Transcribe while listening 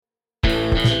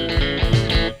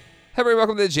everybody,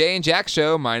 welcome to the Jay and Jack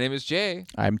Show. My name is Jay.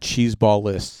 I'm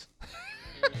cheeseball-less.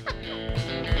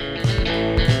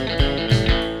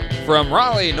 From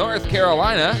Raleigh, North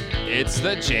Carolina, it's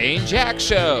the Jay and Jack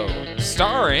Show,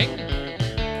 starring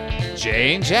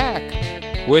Jay and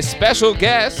Jack, with special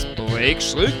guest Blake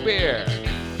Schluckbeer.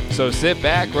 So sit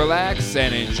back, relax,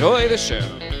 and enjoy the show.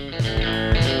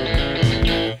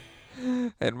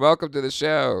 And welcome to the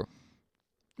show.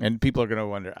 And people are going to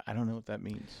wonder, I don't know what that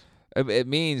means. It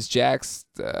means Jack's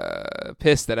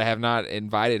pissed that I have not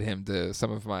invited him to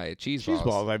some of my cheese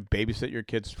balls. I've babysit your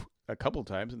kids a couple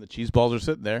times, and the cheese balls are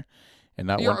sitting there. And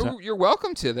not one time. You're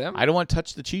welcome to them. I don't want to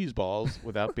touch the cheese balls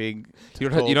without being you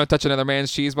don't touch another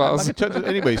man's cheese balls? I'm not going to touch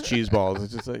anybody's cheese balls.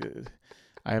 It's just like,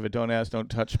 I have a don't ask,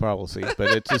 don't touch policy.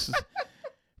 But it's just...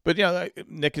 But, you know,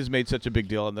 Nick has made such a big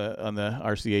deal on the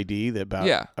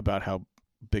RCAD about how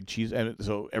big cheese... And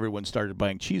so everyone started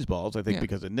buying cheese balls, I think,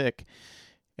 because of Nick.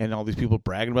 And all these people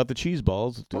bragging about the cheese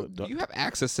balls. Well, you have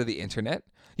access to the internet.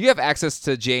 You have access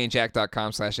to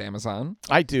jayandjack.com/Amazon.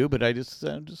 I do, but I'm just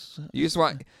you just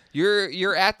want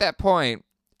you're at that point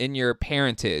in your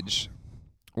parentage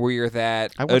where you're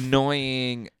that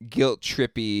annoying, guilt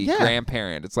trippy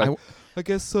grandparent. It's like I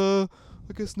guess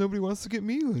nobody wants to get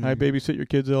me. I babysit your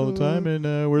kids all the time,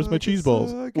 and where's my cheese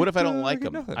balls? What if I don't like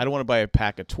them? I don't want to buy a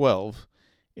pack of 12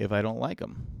 if I don't like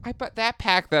them. But that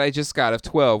pack that I just got of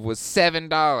 12 was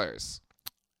 $7.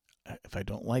 If I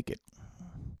don't like it.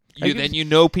 Then you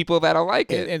know people that'll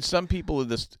like it. And some people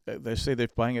they say they're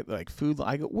buying it like food.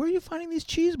 I go, where are you finding these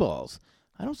cheese balls?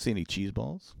 I don't see any cheese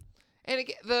balls. And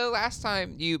again, the last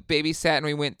time you babysat and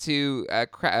we went to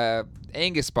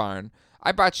Angus Barn,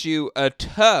 I bought you a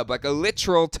tub, like a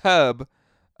literal tub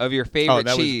of your favorite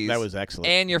cheese. That was excellent.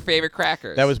 And your favorite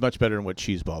crackers. That was much better than what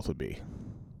cheese balls would be.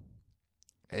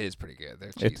 It is pretty good.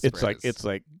 Their cheese it's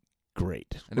like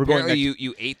great. And apparently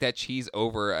you ate that cheese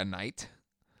over a night.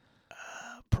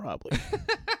 Probably.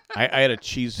 I had a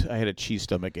cheese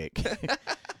stomach ache.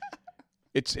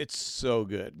 It's so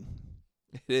good.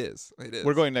 It is.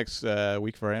 We're going next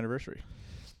week for our anniversary.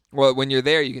 Well, when you're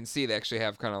there, you can see they actually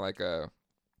have kind of like a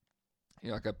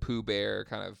Pooh Bear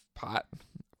kind of pot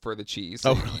for the cheese.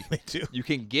 So really? They do. You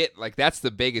can get that's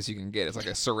the biggest you can get. It's like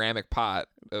a ceramic pot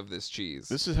of this cheese.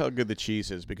 This is how good the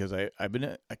cheese is because I've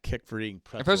been a kick for eating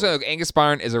pretzels. First of all, Angus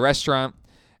Barn is a restaurant,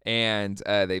 and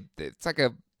it's like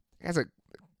it has a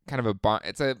kind of a barn.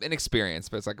 It's an experience,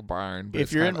 but it's like a barn.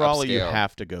 If you're in Raleigh, you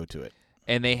have to go to it.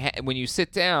 And when you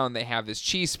sit down, they have this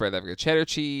cheese spread. They have like a cheddar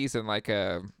cheese and like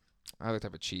a other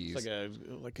type of cheese. It's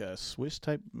like a Swiss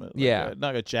type.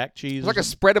 Not a jack cheese. It's like a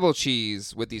spreadable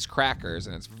cheese with these crackers,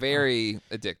 and it's very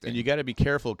addicting. And you got to be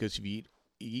careful because if you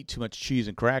eat too much cheese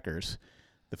and crackers,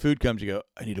 the food comes. You go,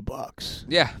 I need a box.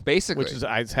 Yeah, basically. Which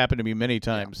it's happened to me many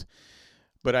times. Yeah.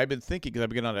 But I've been thinking because I've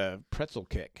been on a pretzel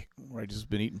kick where I've just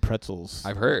been eating pretzels.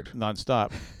 I've heard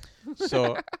nonstop.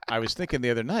 So I was thinking the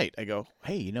other night. I go,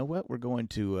 hey, you know what? We're going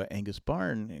to Angus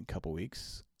Barn in a couple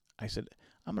weeks. I said,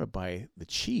 I'm going to buy the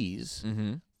cheese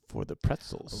for the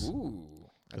pretzels.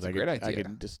 Ooh, that's a great idea. I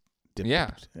can just dip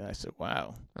it. And I said,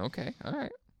 wow. Okay, all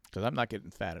right. Because I'm not getting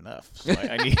fat enough. So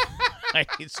I need I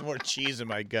need some more cheese in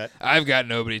my gut. I've got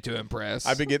nobody to impress.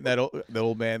 I've been getting the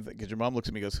old man, because your mom looks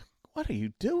at me and goes, what are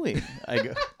you doing? I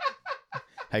go,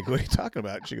 what are you talking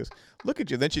about? She goes, look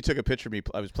at you. Then she took a picture of me.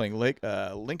 I was playing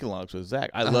Lincoln Logs with Zach.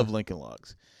 I love Lincoln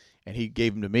Logs. And he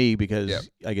gave them to me because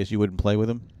I guess you wouldn't play with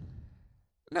them.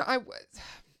 No,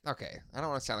 okay. I don't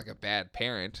want to sound like a bad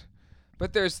parent,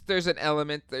 but there's an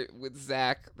element with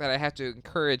Zach that I have to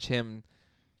encourage him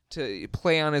to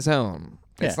play on his own.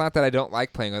 Yeah. It's not that I don't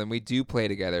like playing with him. We do play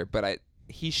together, but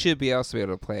he should be able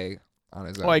to play on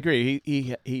his own. Oh, I agree.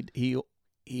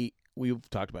 We've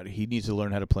talked about it. He needs to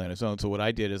learn how to play on his own. So what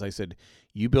I did is I said,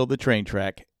 you build the train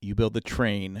track, you build the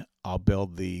train, I'll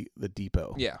build the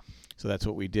depot. Yeah. So that's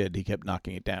what we did. He kept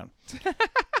knocking it down.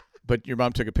 But your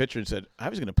mom took a picture and said, I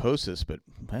was going to post this, but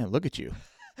man, look at you.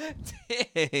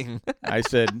 Dang.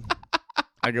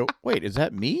 I go, wait, is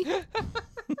that me?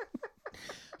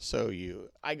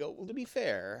 I go, well, to be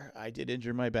fair, I did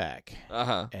injure my back.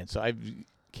 And so I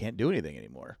can't do anything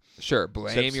anymore. Sure,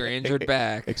 blame your injured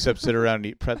back. Except sit around and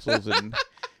eat pretzels. And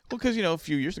well, because, a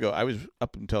few years ago, I was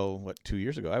up until, 2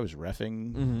 years ago, I was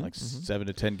reffing 7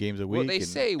 to 10 games a week. Well, they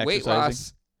say weight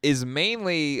loss is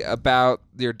mainly about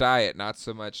your diet, not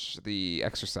so much the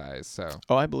exercise. So.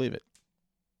 Oh, I believe it.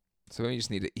 So you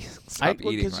just need to stop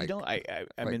eating like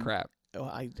crap. Oh,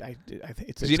 I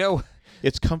think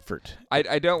it's comfort.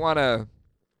 I don't want to,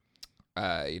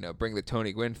 bring the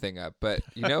Tony Gwynn thing up, but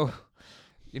you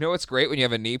know what's great when you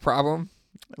have a knee problem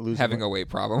having a weight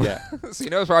problem. Yeah. So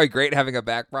it's probably great having a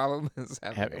back problem is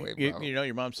having a weight problem.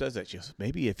 Your mom says that. She goes,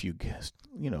 maybe if you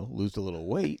lose a little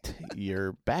weight,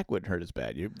 your back wouldn't hurt as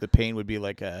bad. The pain would be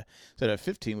like instead of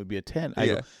 15 would be a 10. I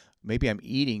go, maybe I'm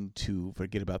eating to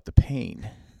forget about the pain.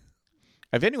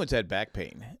 If anyone's had back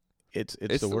pain, it's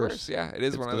the worst. Yeah, it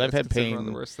is one of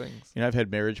the worst things. I've had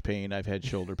marriage pain, I've had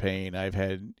shoulder pain, I've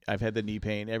had the knee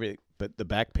pain, everything, but the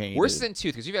back pain worse than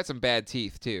tooth, because you've had some bad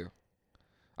teeth too.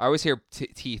 I always hear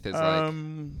teeth as like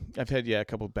I've had a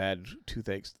couple bad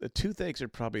toothaches. The toothaches are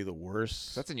probably the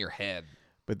worst. That's in your head,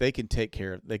 but they can take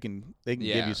care of. They can give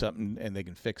you something and they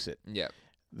can fix it. Yeah.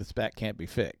 This back can't be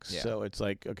fixed. Yeah. So it's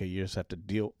like, okay, you just have to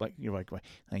deal. Like you're like,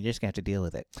 you just have to deal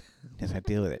with it. Just have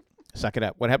to deal with it. Suck it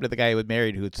up. What happened to the guy who was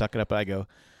married who would suck it up? I go,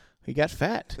 he got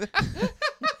fat.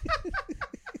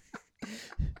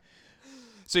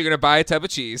 So you're gonna buy a tub of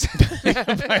cheese. Buy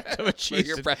a tub of cheese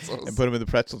your pretzels and put them in the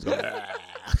pretzels.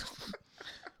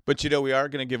 But we are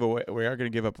gonna give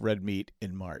up red meat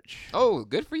in March. Oh,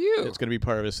 good for you. It's gonna be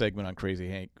part of a segment on Crazy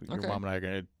Hank. Your mom and I are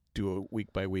gonna do a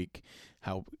week by week.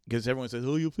 Because everyone says,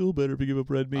 oh, you'll feel better if you give up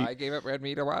red meat. I gave up red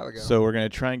meat a while ago. So we're gonna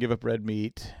try and give up red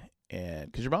meat.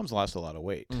 And because your mom's lost a lot of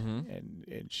weight, mm-hmm.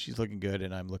 and she's looking good,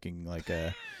 and I'm looking like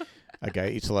a guy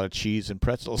who eats a lot of cheese and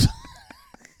pretzels.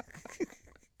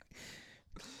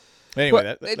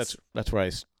 Anyway, that's where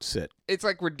I sit. It's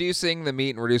like reducing the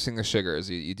meat and reducing the sugars.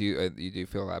 You do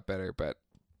feel a lot better, but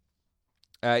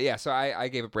So I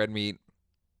gave up red meat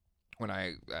when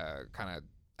I kind of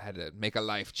had to make a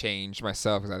life change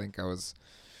myself, because I think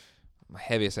my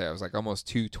heaviest I was like almost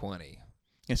 220.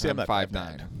 And see, I'm not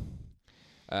 5'9".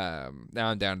 Now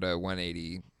I'm down to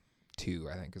 182,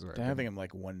 I think is where I think I'm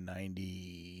like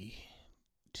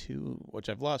 192, which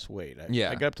I've lost weight.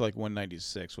 I got up to like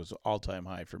 196, was all-time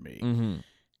high for me.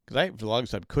 Because I, for the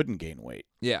longest time, couldn't gain weight.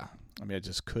 Yeah. I mean, I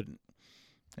just couldn't.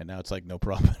 And now it's like no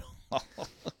problem at all.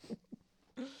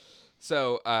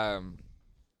 So,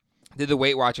 did the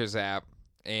Weight Watchers app,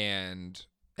 and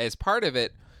as part of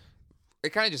it, it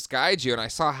kind of just guides you, and I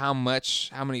saw how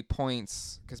many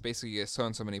points, because basically you get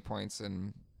so many points,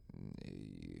 and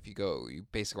if you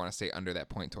basically want to stay under that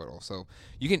point total. So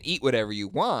you can eat whatever you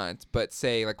want, but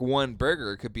say like one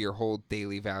burger could be your whole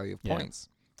daily value of points.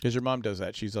 Because your mom does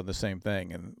that. She's on the same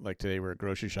thing, and like today we're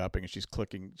grocery shopping, and she's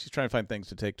trying to find things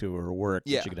to take to her work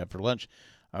that she could have for lunch.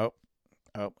 Oh,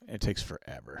 it takes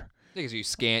forever. Because you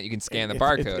can scan the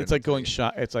barcode. It's like going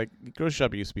shop. It's like grocery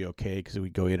shopping used to be okay because we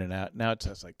go in and out. Now it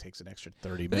just like takes an extra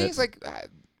 30 minutes. The thing is, like,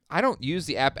 I don't use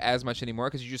the app as much anymore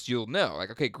because you'll know,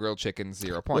 like, okay, grilled chicken,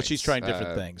 0 points. Well, she's trying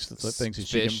different things.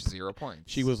 Fish, 0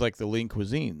 points. She was like the lean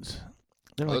cuisines.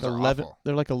 They're like Those 11. Awful.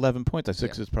 They're like 11 points. I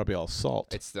think it's probably all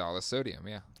salt. It's all the sodium.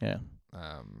 Yeah. Yeah.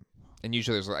 And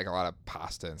usually there's like a lot of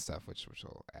pasta and stuff, which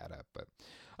will add up. But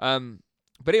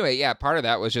anyway, yeah. Part of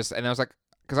that was just, and I was like,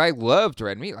 because I loved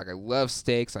red meat. Like, I love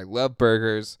steaks. I love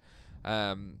burgers.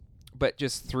 But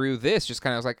just through this, just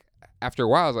kind of was like, after a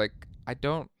while, I was like, I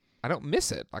don't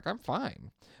miss it. Like, I'm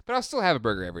fine. But I'll still have a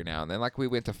burger every now and then. Like, we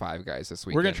went to Five Guys this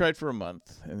weekend. We're going to try it for a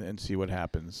month and see what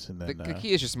happens. And then the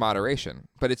key is just moderation.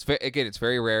 But it's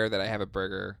very rare that I have a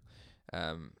burger.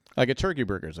 Like a turkey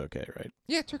burger is okay, right?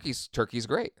 Yeah, turkey's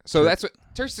great. So that's what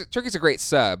turkey's a great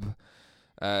sub.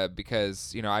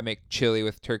 Because I make chili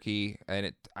with turkey,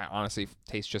 and I honestly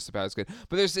tastes just about as good.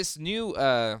 But there's this new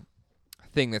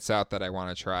thing that's out that I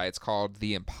want to try. It's called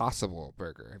the Impossible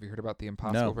Burger. Have you heard about the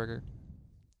Impossible Burger?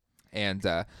 And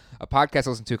a podcast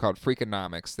I listened to called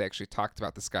Freakonomics, they actually talked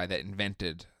about this guy that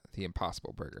invented the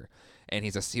Impossible Burger, and he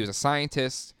was a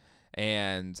scientist,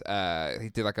 and he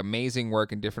did like amazing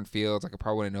work in different fields. Like,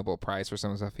 probably win a Nobel Prize for some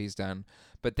of the stuff he's done.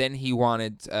 But then he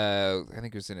wanted, I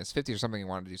think it was in his 50s or something, he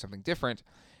wanted to do something different.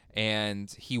 And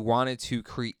he wanted to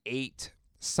create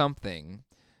something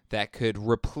that could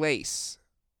replace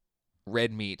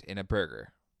red meat in a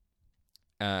burger.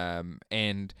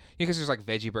 And because there's like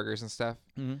veggie burgers and stuff.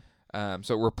 Mm-hmm.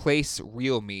 So replace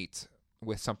real meat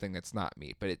with something that's not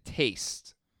meat. But it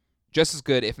tastes just as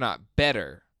good, if not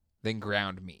better, than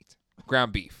ground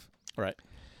beef. Right.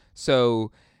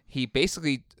 So he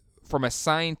basically, from a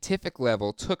scientific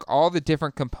level, took all the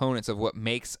different components of what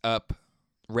makes up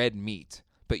red meat,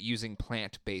 but using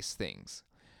plant-based things,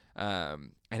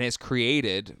 and has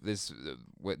created this.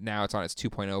 Now it's on its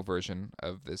 2.0 version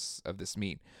of this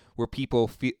meat, where people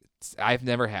feel. I've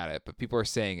never had it, but people are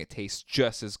saying it tastes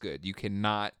just as good. You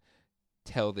cannot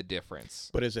tell the difference.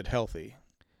 But is it healthy?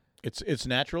 It's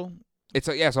natural. It's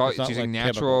using like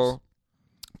natural chemicals.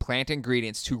 Plant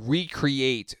ingredients to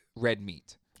recreate red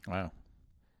meat. Wow.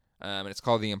 And it's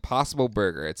called the Impossible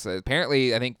Burger. It's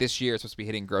apparently, I think this year it's supposed to be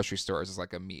hitting grocery stores as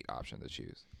like a meat option to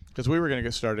choose. Because we were going to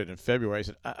get started in February. I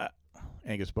said,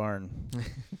 Angus Barn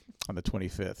on the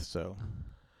 25th. So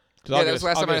yeah, that was the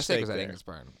last time I had a steak was at Angus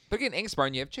Barn. But again, Angus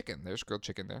Barn, you have chicken. There's grilled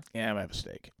chicken there. Yeah, I'm gonna have a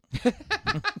steak.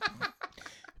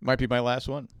 Might be my last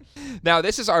one. Now,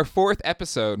 this is our 4th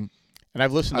episode. And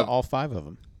I've listened to all 5 of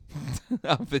them.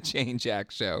 Of the Jane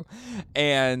Jack Show.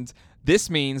 And this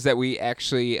means that we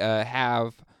actually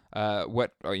have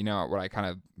what I kind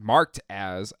of marked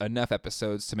as enough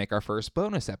episodes to make our first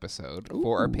bonus episode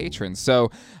for our patrons. So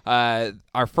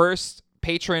our first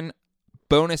patron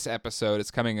bonus episode is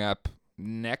coming up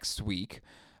next week,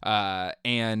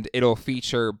 and it'll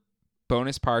feature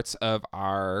bonus parts of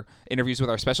our interviews with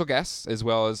our special guests, as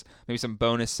well as maybe some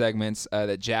bonus segments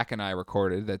that Jack and I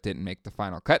recorded that didn't make the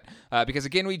final cut. Because,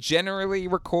 again, we generally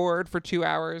record for 2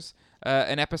 hours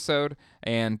an episode,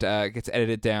 and it gets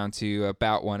edited down to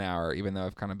about 1 hour, even though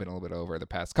I've kind of been a little bit over the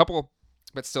past couple,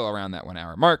 but still around that 1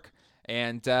 hour mark.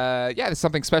 And, there's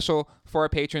something special for our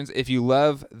patrons. If you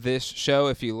love this show,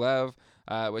 if you love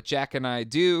what Jack and I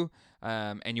do,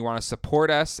 and you want to support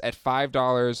us at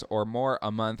 $5 or more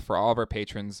a month for all of our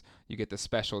patrons, you get the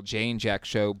special Jane Jack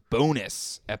Show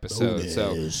bonus episode.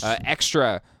 So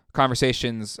extra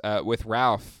conversations with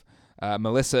Ralph,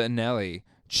 Melissa and Nelly,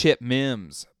 Chip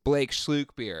Mims, Blake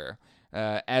Schluckbeer,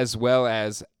 as well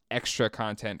as extra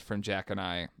content from Jack and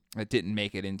I that didn't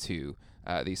make it into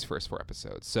these first 4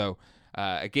 episodes. So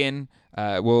again,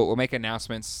 we'll make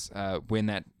announcements when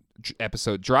that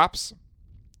episode drops.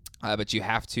 But you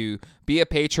have to be a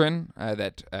patron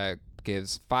that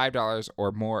gives $5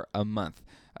 or more a month.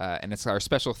 And it's our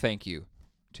special thank you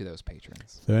to those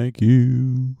patrons. Thank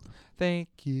you. Thank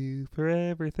you for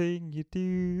everything you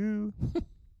do.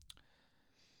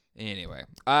 Anyway,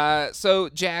 so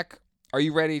Jack, are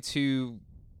you ready to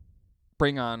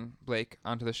bring on Blake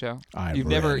onto the show? You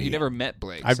never met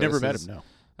Blake. I've never met him,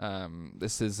 no.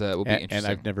 This is will be interesting. And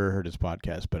I've never heard his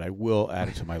podcast, but I will add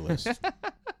it to my list.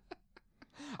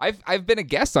 I've been a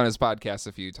guest on his podcast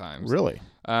a few times. Really?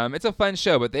 It's a fun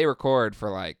show, but they record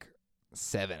for like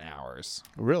 7 hours.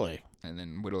 Really? And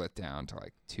then whittle it down to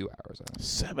like 2 hours.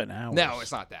 7 hours? No,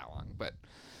 it's not that long, but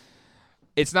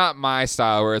it's not my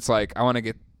style where it's like I want to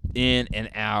get in and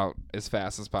out as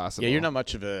fast as possible. Yeah, you're not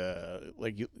much of a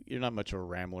you're not much of a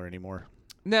rambler anymore.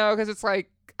 No, because it's like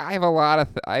I have I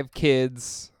have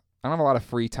kids. I don't have a lot of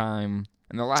free time,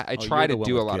 and I try to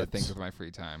do a lot of things with my free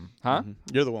time. Huh? Mm-hmm.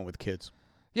 You're the one with kids.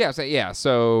 Yeah, so I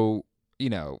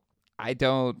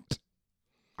want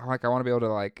to be able to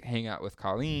like hang out with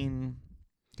Colleen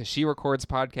because she records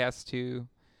podcasts too.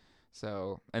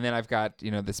 So, and then I've got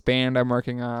this band I'm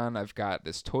working on. I've got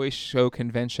this toy show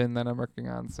convention that I'm working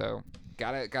on. So,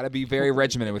 gotta be very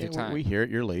regimented with your time. We hear it.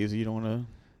 You're lazy. You don't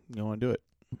want to do it.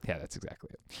 Yeah, that's exactly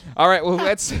it. All right, well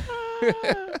let's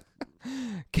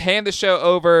hand the show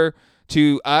over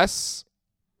to us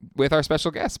with our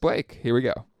special guest, Blake. Here we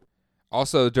go.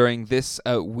 Also, during this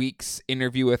week's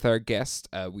interview with our guest,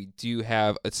 we do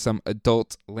have some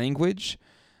adult language.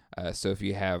 So if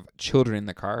you have children in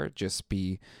the car, just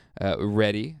be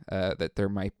ready that there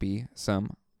might be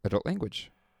some adult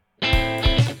language.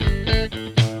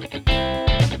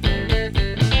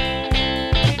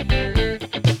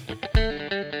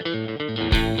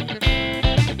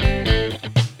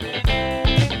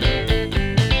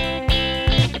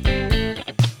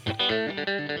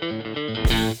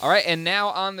 All right, and now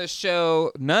on the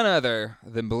show, none other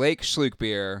than Blake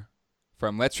Schluckbeer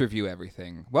from Let's Review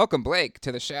Everything. Welcome, Blake,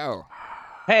 to the show.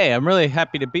 Hey, I'm really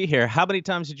happy to be here. How many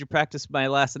times did you practice my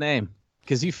last name?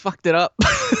 Because you fucked it up.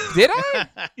 Did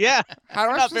I? Yeah. How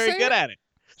do I not very good at it.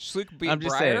 Schluckbeer. I'm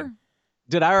just saying.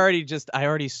 Did I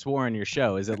already swore in your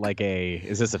show? Is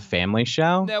this a family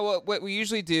show? No, what we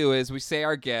usually do is we say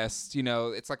our guests,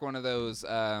 it's like one of those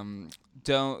the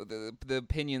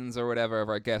opinions or whatever of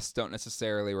our guests don't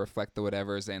necessarily reflect the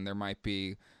whatevers, and there might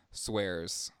be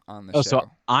swears on the show.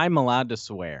 So I'm allowed to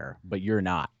swear, but you're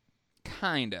not.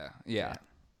 Kinda, yeah.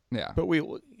 But we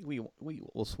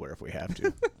will swear if we have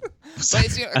to. But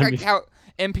it's, like how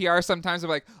NPR sometimes are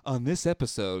like, on this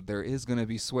episode there is going to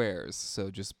be swears, so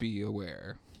just be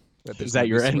aware. Is that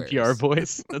your NPR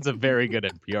voice? That's a very good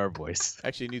NPR voice.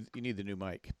 Actually, you need the new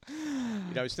mic.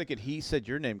 I was thinking he said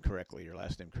your name correctly, your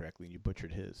last name correctly, and you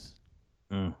butchered his.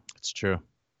 It's true.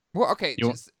 Well, okay,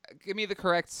 just give me the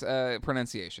correct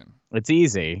pronunciation. It's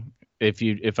easy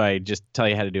if I just tell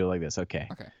you how to do it like this. Okay.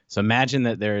 So imagine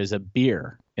that there is a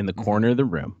beer in the corner of the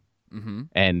room,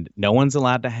 and no one's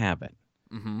allowed to have it.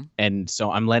 And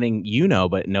so I'm letting you know,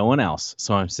 but no one else.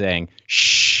 So I'm saying,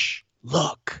 shh,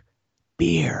 look,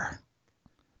 beer.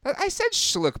 I said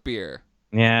schluck beer.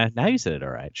 Yeah, now you said it all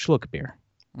right. Schluck beer.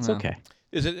 It's okay.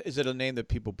 Is it a name that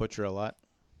people butcher a lot?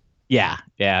 Yeah.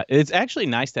 It's actually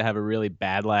nice to have a really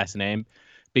bad last name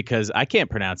because I can't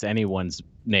pronounce anyone's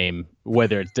name,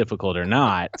 whether it's difficult or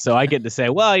not. So I get to say,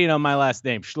 well, my last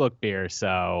name's Schluckbeer,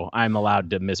 so I'm allowed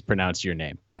to mispronounce your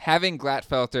name. Having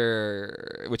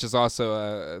Glatfelter, which is also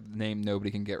a name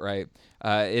nobody can get right,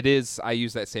 I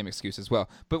use that same excuse as well.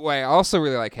 But what I also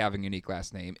really like having a unique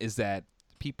last name is that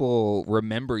people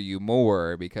remember you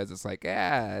more because it's like,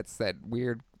 it's that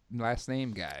weird last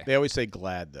name guy. They always say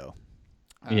Glad, though.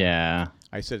 Yeah.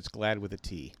 I said it's Glad with a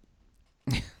T.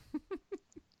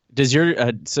 Does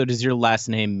your last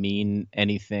name mean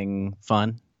anything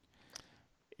fun?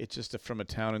 It's just from a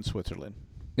town in Switzerland.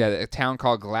 Yeah, a town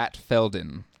called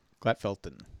Glatfelden.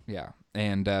 Glatfelden. Yeah,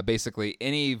 and basically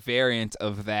any variant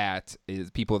of that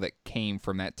is people that came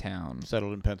from that town.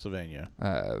 Settled in Pennsylvania.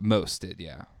 Most did,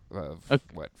 yeah.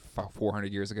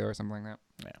 400 years ago or something like that?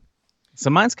 Yeah.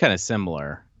 So mine's kind of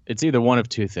similar. It's either one of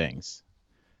two things.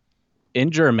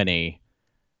 In Germany,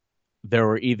 there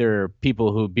were either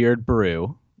people who brewed beer,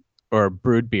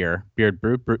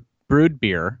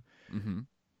 mm-hmm.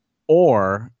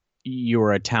 or you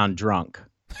were a town drunk.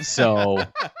 So,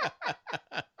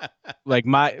 like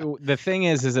the thing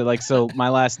is that like, so my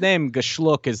last name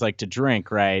Geschluck is like to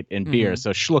drink, right? In beer. So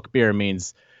Schluckbier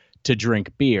means to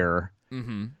drink beer.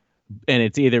 Mm-hmm. And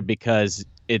it's either because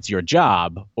it's your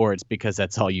job or it's because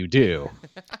that's all you do.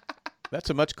 That's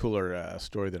a much cooler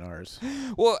story than ours.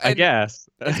 Well, I guess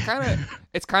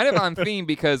it's kind of on theme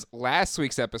because last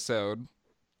week's episode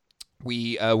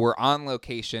we were on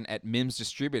location at Mims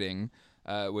Distributing,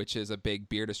 which is a big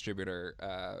beer distributor.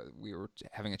 We were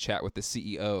having a chat with the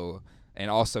CEO, and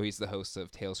also he's the host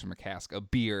of Tales from a Cask, a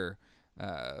beer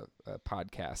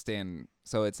podcast. And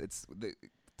so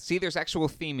there's actual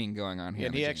theming going on here.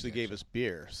 And he actually gave us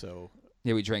beer, so.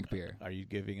 Yeah, we drank beer. Are you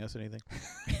giving us anything?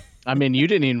 I mean, you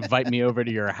didn't invite me over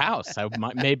to your house.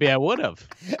 Maybe I would have.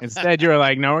 Instead, you were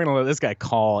like, no, we're going to let this guy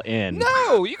call in.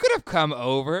 No, you could have come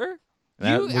over.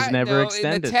 That was never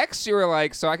extended. In the text, you were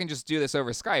like, so I can just do this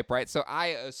over Skype, right? So I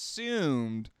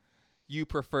assumed you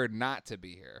preferred not to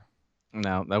be here.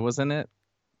 No, that wasn't it.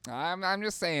 I'm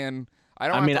just saying. I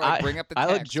don't want to bring up the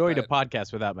text. I enjoyed a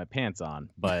podcast without my pants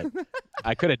on, but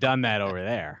I could have done that over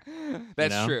there.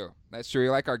 That's true. That's true.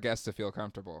 You like our guests to feel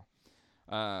comfortable.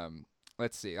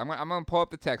 Let's see. I'm gonna pull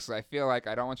up the text. I feel like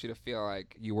I don't want you to feel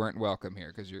like you weren't welcome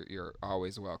here because you're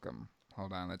always welcome.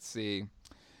 Hold on. Let's see.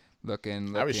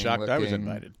 Looking. I was shocked I was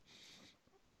invited.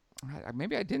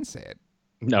 Maybe I didn't say it.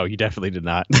 No, you definitely did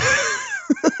not.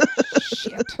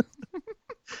 Shit.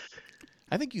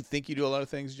 I think you do a lot of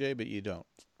things, Jay, but you don't.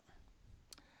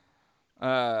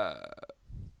 Man,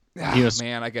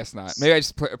 I guess not. Maybe I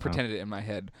just pretended it in my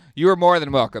head. You are more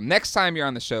than welcome. Next time you're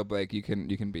on the show, Blake, you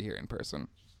can be here in person.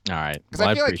 All right. Because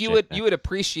I feel like you would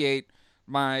appreciate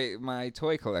my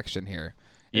toy collection here.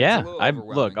 Yeah,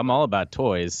 look, I'm all about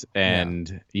toys,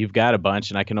 and you've got a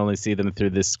bunch, and I can only see them through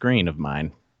this screen of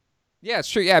mine. Yeah, it's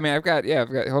true. Yeah, I mean, I've got.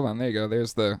 Hold on, there you go.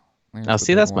 There's the.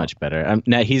 See, that's much better.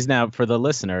 He's now for the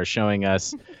listener showing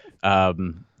us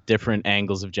different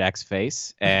angles of Jack's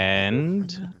face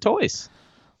and toys.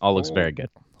 All looks very good.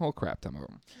 Whole crap ton of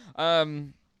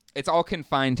them. It's all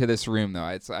confined to this room, though.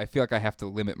 I feel like I have to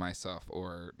limit myself,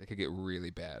 or it could get really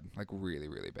bad, like really,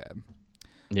 really bad.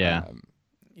 Yeah.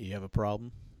 You have a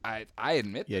problem? I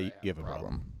admit. Yeah, that you have a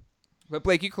problem. But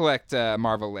Blake, you collect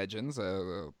Marvel Legends,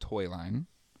 a toy line.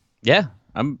 Yeah,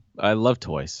 I love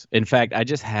toys. In fact, I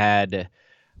just had.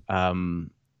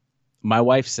 My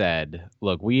wife said,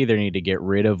 "Look, we either need to get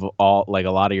rid of a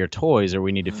lot of your toys, or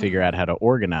we need to figure out how to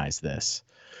organize this."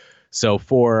 So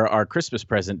for our Christmas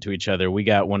present to each other, we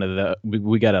got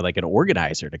we got an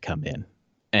organizer to come in,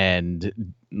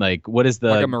 and what is the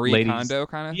like a Marie Kondo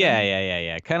kind of thing?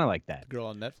 Yeah, kind of like that. Girl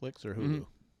on Netflix or Hulu? Mm-hmm.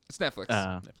 It's Netflix.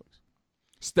 Netflix.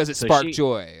 Does it spark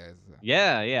joy?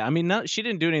 Yeah. I mean, she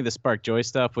didn't do any of the spark joy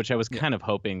stuff, which I was kind of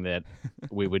hoping that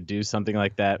we would do something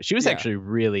like that. She was actually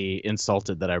really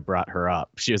insulted that I brought her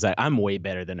up. She was like, "I'm way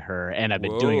better than her, and I've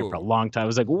been doing it for a long time." I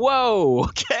was like, "Whoa,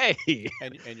 okay."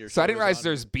 And so I didn't realize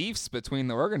there's beefs between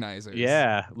the organizers.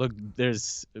 Yeah, look,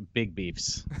 there's big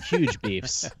beefs, huge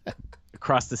beefs,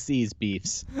 across the seas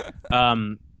beefs.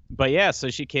 But yeah, so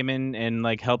she came in and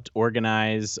helped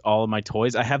organize all of my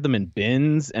toys. I have them in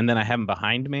bins, and then I have them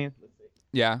behind me.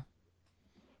 Yeah.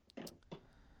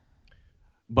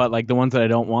 But the ones that I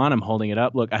don't want, I'm holding it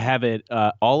up. Look, I have it,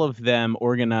 all of them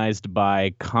organized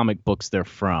by comic books they're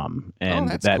from, and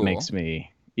that cool. Makes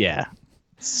me,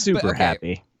 super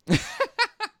happy.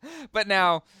 But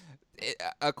now,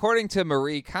 according to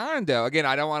Marie Kondo, again,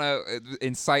 I don't want to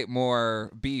incite more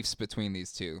beefs between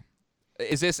these two.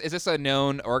 Is this a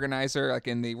known organizer like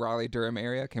in the Raleigh-Durham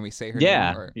area? Can we say her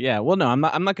yeah, name? Or? Yeah. Well, no, I'm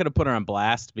not going to put her on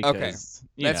blast because okay,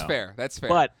 that's fair. That's fair.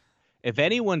 But if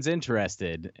anyone's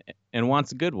interested and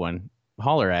wants a good one,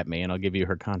 holler at me and I'll give you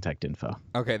her contact info.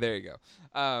 Okay, there you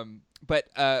go. But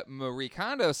Marie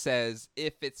Kondo says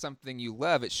if it's something you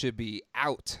love, it should be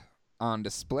out on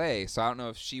display. So I don't know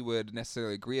if she would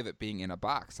necessarily agree of it being in a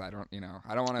box. I don't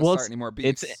want to start any more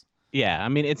beefs. Yeah, I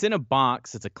mean, it's in a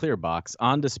box. It's a clear box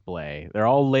on display. They're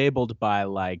all labeled by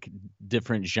like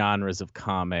different genres of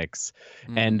comics.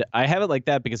 And I have it like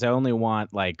that because I only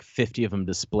want like 50 of them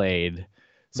displayed.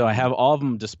 So I have all of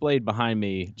them displayed behind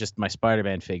me, just my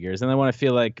Spider-Man figures. And then when I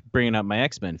feel like bringing up my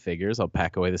X-Men figures, I'll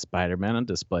pack away the Spider-Man and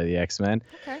display the X-Men.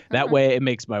 Okay, that way it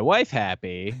makes my wife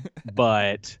happy,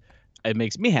 but it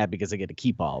makes me happy because I get to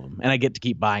keep all of them. And I get to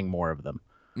keep buying more of them.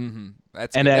 Mm-hmm.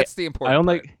 That's the important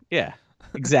part. Yeah.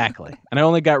 Exactly. And I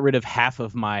only got rid of half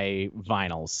of my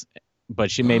vinyls,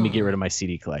 but she made me get rid of my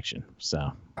CD collection.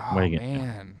 So, what are you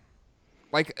gonna do?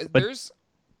 Like, there's...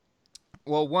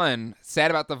 Well, one,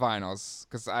 sad about the vinyls,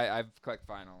 because I've collect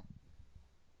vinyl.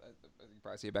 You can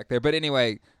probably see it back there. But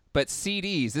anyway,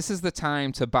 CDs, this is the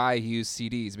time to buy used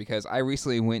CDs, because I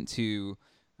recently went to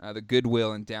the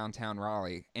Goodwill in downtown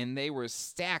Raleigh, and they were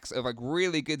stacks of like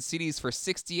really good CDs for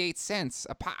 68 cents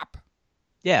a pop.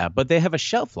 Yeah, but they have a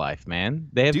shelf life, man.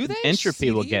 Entropy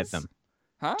will get them.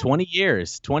 Huh? 20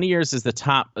 years. 20 years is the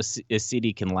top a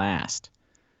CD can last.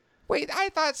 Wait, I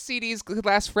thought CDs could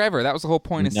last forever. That was the whole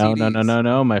point of CDs.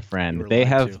 No, my friend. They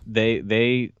have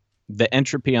the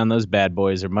entropy on those bad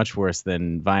boys are much worse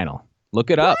than vinyl.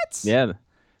 Look it up. Yeah,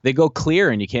 they go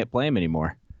clear and you can't play them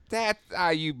anymore. That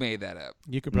you made that up.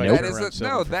 You could probably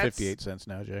for 58 cents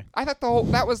now, Jay. I thought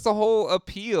that was the whole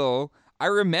appeal. I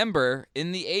remember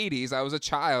in the 80s, I was a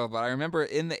child, but I remember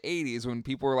in the 80s when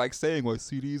people were like saying, well,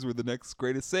 CDs were the next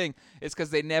greatest thing. It's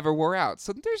because they never wore out.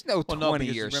 So there's no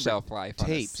 20-year shelf life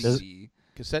tapes. On a CD.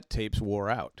 Cassette tapes wore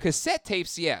out. Cassette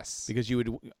tapes, yes. Because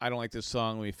I don't like this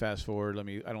song, let me fast forward, I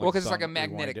don't like because it's like a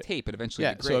magnetic tape. It eventually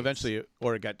degrades. So eventually,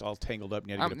 or it got all tangled up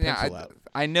and you had to get a pencil out.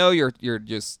 I know you're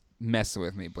just messing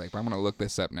with me, Blake, but I'm going to look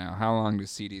this up now. How long do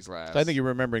CDs last? So I think you're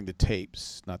remembering the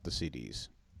tapes, not the CDs.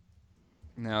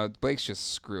 No, Blake's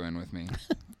just screwing with me.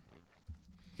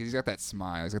 He's got that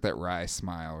smile. He's got that wry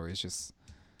smile where he's just...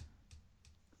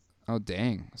 Oh,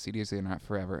 dang. CDs are not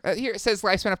forever. Here, it says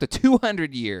lifespan up to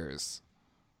 200 years.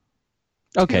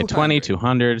 Okay,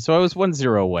 200. So I was 1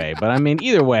 0 away. But, I mean,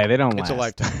 either way, they don't last. It's a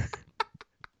lifetime.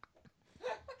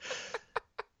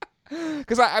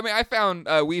 Because, I found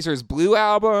Weezer's Blue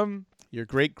album. Your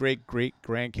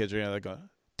great-great-great-grandkids are like,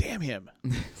 damn him.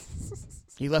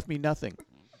 He left me nothing.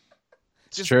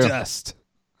 Just true. Dust.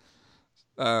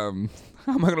 I'm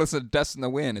not gonna listen to Dust in the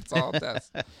Wind. It's all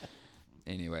dust.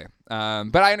 Anyway,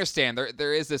 but I understand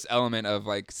there is this element of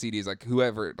like CDs, like who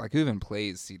even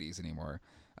plays CDs anymore?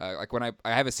 Like when I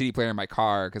have a CD player in my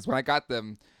car, because when I got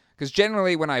them, because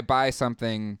generally when I buy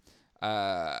something,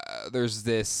 there's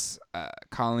this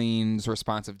Colleen's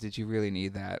response of, "Did you really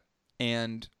need that?"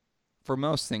 And for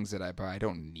most things that I buy, I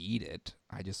don't need it.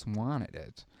 I just wanted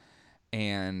it.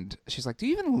 And she's like, "Do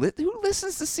you even who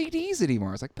listens to CDs anymore?"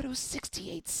 I was like, "But it was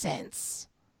 68 cents."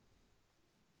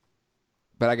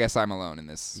 But I guess I'm alone in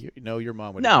this. Your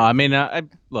mom would. No, I mean,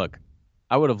 look,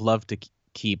 I would have loved to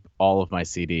keep all of my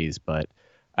CDs, but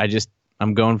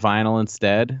I'm going vinyl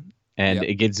instead, and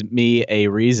it gives me a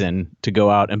reason to go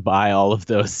out and buy all of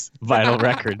those vinyl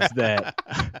records that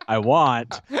I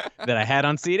want that I had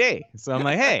on CD. So I'm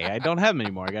like, hey, I don't have them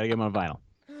anymore. I got to get them on vinyl.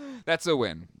 That's a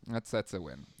win. That's a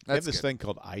win. They have this thing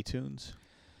called iTunes.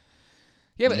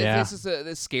 Yeah, but this is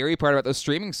the scary part about those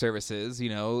streaming services.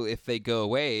 If they go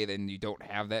away, then you don't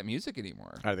have that music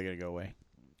anymore. Are they going to go away?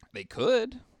 They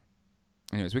could.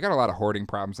 Anyways, we got a lot of hoarding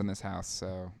problems in this house,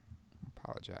 so I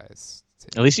apologize.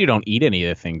 At least you don't eat any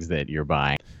of the things that you're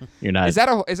buying. You're not. Is that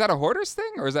a hoarder's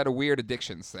thing, or is that a weird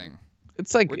addictions thing?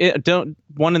 It's like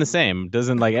one and the same.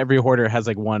 Doesn't like every hoarder has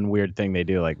like one weird thing they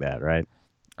do like that, right?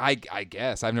 I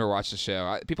guess I've never watched the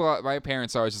show. My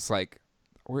parents are always just like,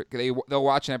 they'll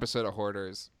watch an episode of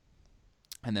Hoarders,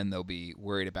 and then they'll be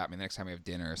worried about me the next time we have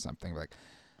dinner or something. Like,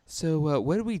 so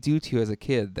what did we do to you as a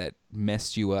kid that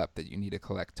messed you up that you need to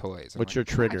collect toys? What's your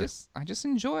trigger? I just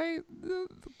enjoy the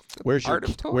where's art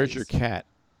of toys. Where's your cat?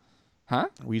 Huh?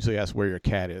 We usually ask where your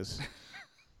cat is.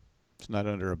 It's not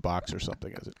under a box or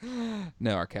something, is it?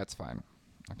 No, our cat's fine.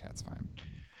 Our cat's fine.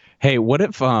 Hey, what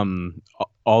if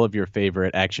all of your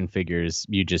favorite action figures,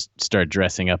 you just start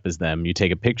dressing up as them? You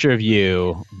take a picture of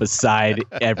you beside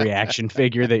every action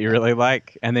figure that you really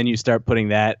like, and then you start putting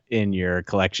that in your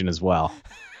collection as well.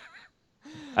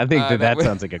 I think that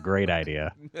sounds like a great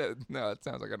idea. No, it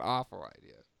sounds like an awful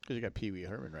idea. Because you got Pee Wee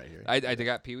Herman right here. I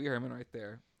got Pee Wee Herman right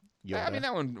there. Yoda. I mean,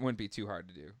 that one wouldn't be too hard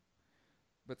to do.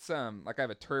 But I have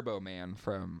a Turbo Man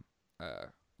from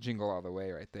Jingle All the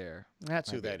Way right there.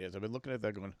 That's who that is. I've been looking at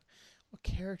that going, what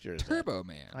character is Turbo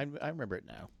Man? I remember it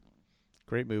now.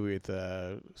 Great movie with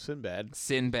Sinbad.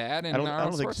 Sinbad and I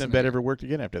don't think Sinbad ever worked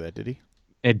again after that, did he?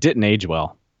 It didn't age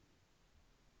well.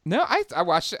 No, I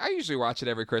watched it. I usually watch it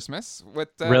every Christmas.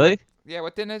 Really? Yeah,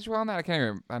 what didn't age well? I can't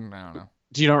even. I don't know.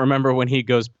 Do you don't remember when he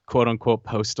goes quote unquote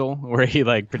postal, where he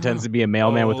like pretends to be a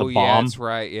mailman with a bomb? Yeah, that's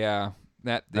right. Yeah,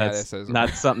 that's not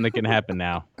something that can happen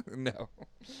now. No.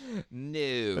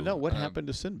 But no, what happened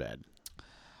to Sinbad?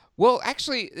 Well,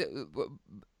 actually,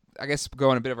 I guess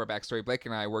going a bit of our backstory. Blake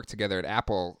and I worked together at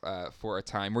Apple for a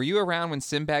time. Were you around when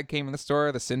Sinbad came in the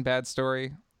store? The Sinbad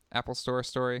story, Apple Store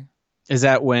story. Is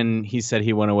that when he said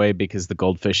he went away because the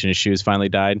goldfish in his shoes finally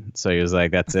died? So he was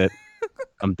like, "That's it,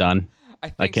 I'm done."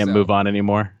 I can't move on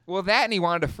anymore. Well, that and he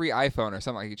wanted a free iPhone or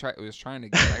something. He was trying to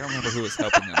get. I don't remember who was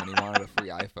helping him, and he wanted a free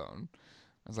iPhone.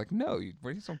 I was like, no, you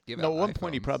just don't give out. No, at one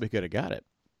point he probably could have got it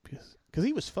because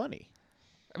he was funny.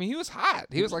 I mean, he was hot.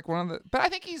 He was like one of the. But I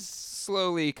think he's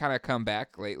slowly kind of come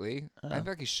back lately. I feel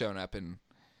like he's shown up and.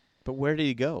 But where did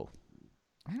he go?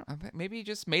 I don't know. Maybe he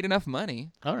just made enough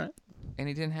money. All right. And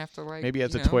he didn't have to Maybe he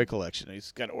has a toy collection.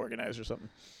 He's got to organize or something.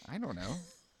 I don't know.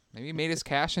 Maybe he made his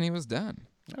cash and he was done.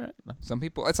 All right. Some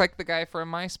people, it's like the guy from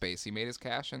MySpace. He made his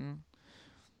cash and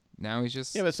now he's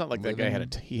just. Yeah, but it's not like that guy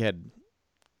had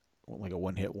like a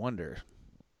one-hit wonder.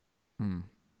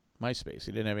 MySpace.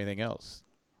 He didn't have anything else.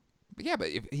 But yeah, but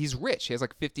he's rich. He has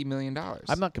like $50 million.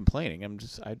 I'm not complaining.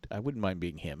 I wouldn't mind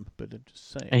being him, but I'm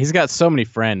just saying. And he's got so many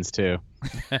friends too.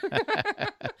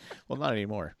 Well, not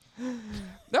anymore.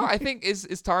 No, I think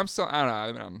is Tom still. I don't know.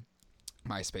 I've been on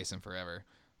MySpace and forever.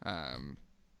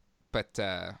 But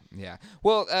yeah.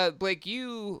 Well, Blake,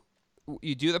 you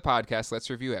do the podcast. Let's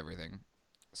review everything.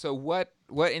 So what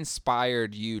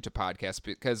inspired you to podcast?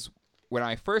 Because when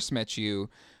I first met you,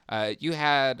 you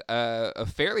had a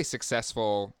fairly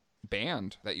successful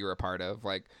band that you were a part of.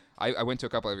 Like I went to a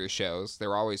couple of your shows. They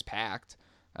were always packed.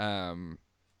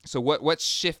 So what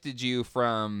shifted you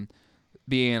from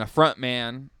being a front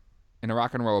man in a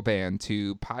rock and roll band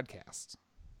to podcast?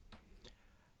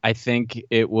 I think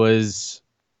it was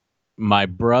my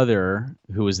brother,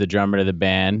 who was the drummer of the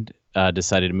band,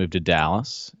 decided to move to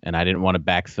Dallas, and I didn't want to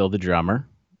backfill the drummer.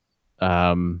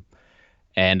 And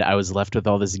I was left with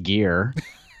all this gear.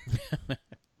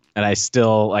 And I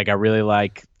still I've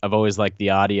always liked the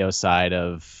audio side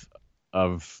of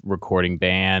recording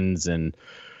bands and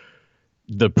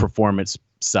the performance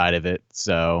side of it.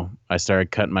 So I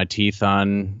started cutting my teeth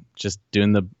on just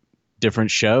doing the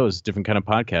different shows, different kind of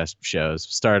podcast shows.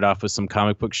 Started off with some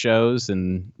comic book shows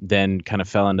and then kind of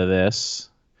fell into this.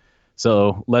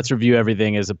 So Let's Review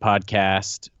Everything is a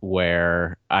podcast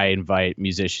where I invite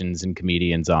musicians and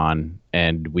comedians on,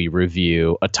 and we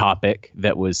review a topic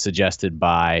that was suggested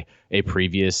by a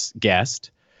previous guest,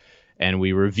 and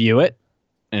we review it,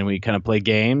 and we kind of play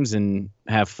games and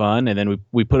have fun, and then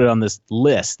we put it on this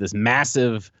list, this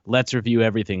massive Let's Review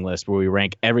Everything list where we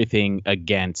rank everything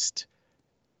against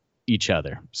each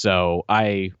other. So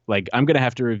I'm going to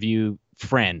have to review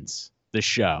Friends, the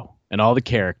show, and all the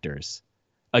characters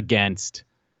against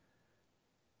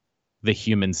the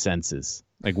human senses.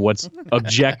 Like what's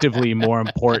objectively more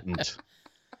important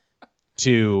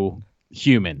to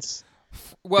humans.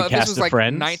 Well, if this was like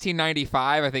Friends?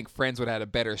 1995, I think Friends would have had a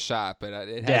better shot, but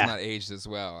it has not aged as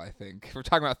well, I think. If we're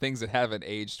talking about things that haven't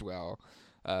aged well,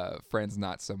 Friends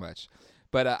not so much.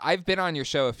 But I've been on your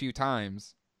show a few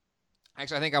times.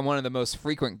 Actually, I think I'm one of the most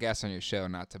frequent guests on your show,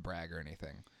 not to brag or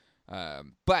anything.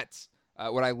 But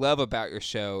what I love about your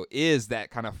show is that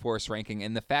kind of force ranking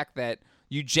and the fact that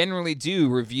you generally do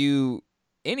review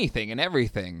anything and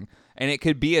everything, and it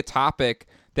could be a topic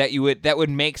that would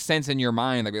make sense in your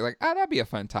mind. Like, be like, oh, that'd be a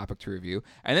fun topic to review.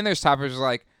 And then there's topics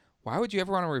like, why would you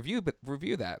ever want to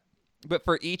review that? But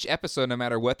for each episode, no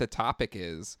matter what the topic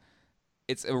is,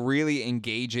 it's a really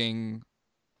engaging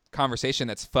conversation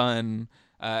that's fun.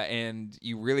 And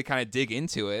you really kind of dig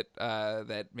into it,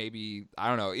 that maybe, I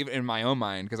don't know, even in my own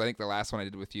mind, because I think the last one I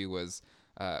did with you was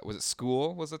it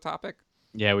School was the topic?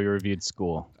 Yeah, we reviewed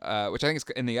School. Which I think is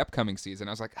in the upcoming season.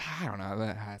 I was like, I don't know how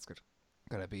that's going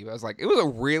to be. But I was like, it was a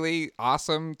really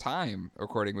awesome time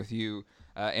recording with you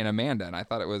and Amanda, and I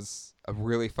thought it was a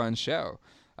really fun show.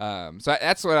 So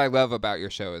that's what I love about your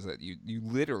show is that you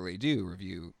literally do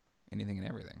review anything and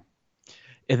everything.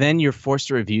 And then you're forced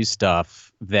to review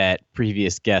stuff that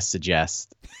previous guests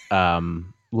suggest,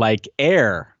 like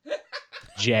Air,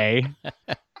 Jay.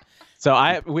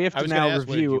 So we have to now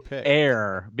review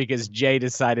Air because Jay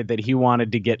decided that he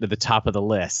wanted to get to the top of the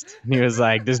list. And he was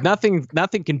like, "There's nothing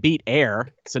can beat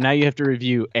Air." So now you have to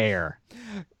review Air.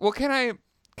 Well, can I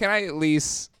at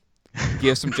least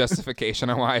give some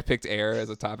justification on why I picked Air as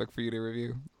a topic for you to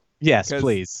review? Yes,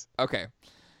 please. Okay.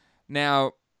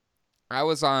 Now, I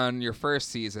was on your first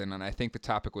season, and I think the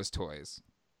topic was toys.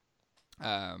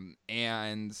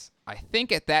 And I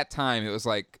think at that time it was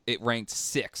like it ranked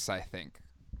 6, I think,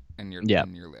 in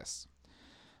your list.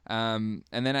 And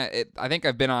then I think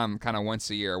I've been on kind of once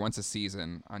a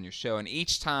season on your show, and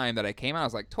each time that I came out, I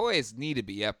was like, toys need to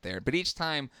be up there. But each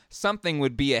time something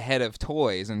would be ahead of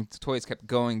toys, and toys kept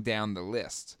going down the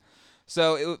list.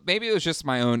 So maybe it was just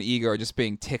my own ego or just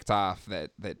being ticked off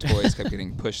that toys kept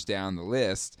getting pushed down the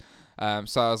list.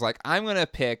 So I was like, I'm going to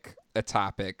pick a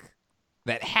topic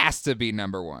that has to be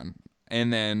number 1.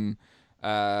 And then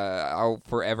I'll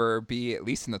forever be at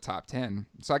least in the top 10.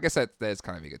 So I guess that's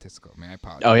kind of egotistical. I mean, I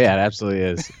apologize. Oh, yeah, it absolutely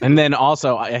is. And then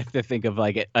also I have to think of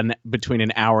like between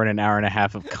an hour and an hour and a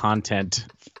half of content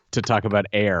to talk about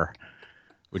Air,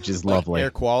 which is lovely.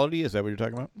 Air quality? Is that what you're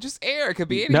talking about? Just Air. It could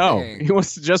be anything. No, he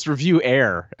wants to just review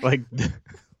Air. Like...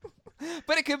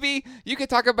 But it could be, you could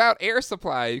talk about air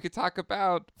supply. You could talk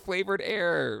about flavored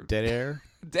air. Dead air?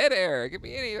 Dead air. It could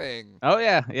be anything. Oh,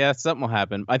 yeah. Yeah, something will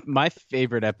happen. My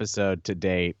favorite episode to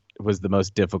date was the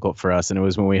most difficult for us, and it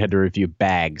was when we had to review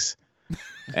bags.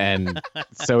 And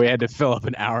so we had to fill up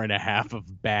an hour and a half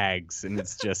of bags, and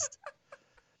it's just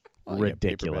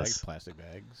ridiculous. Paper bags, plastic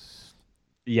bags.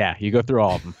 Yeah, you go through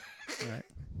all of them. All right.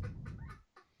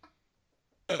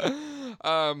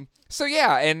 So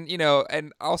yeah,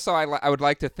 and also I would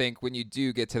like to think when you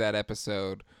do get to that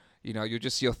episode,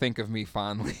 you'll think of me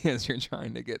fondly as you're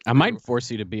trying to get through. I might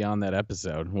force you to be on that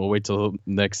episode. We'll wait till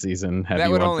next season. Have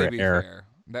you on for Air. Fair.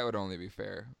 That would only be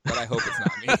fair, but I hope it's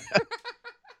not me.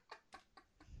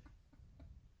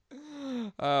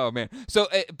 Oh man. So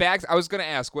bags. I was gonna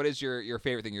ask, what is your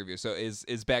favorite thing you review? So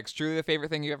is bags truly the favorite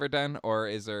thing you've ever done, or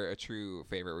is there a true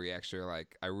favorite where you actually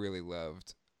like, I really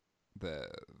loved the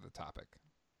topic?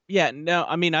 Yeah, no,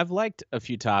 I mean, I've liked a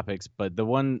few topics, but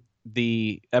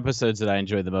the episodes that I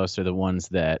enjoy the most are the ones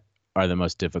that are the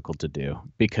most difficult to do,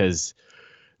 because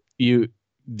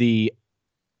the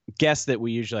guests that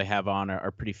we usually have on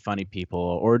are pretty funny people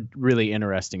or really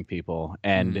interesting people.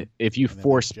 And if you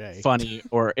force funny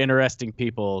or interesting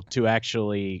people to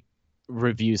actually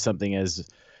review something as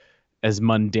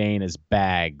mundane as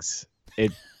bags,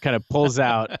 it kind of pulls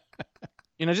out,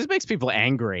 just makes people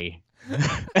angry.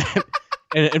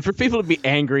 And for people to be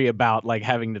angry about like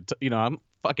having to, I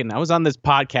was on this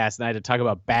podcast and I had to talk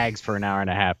about bags for an hour and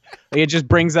a half. Like, it just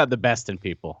brings out the best in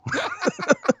people.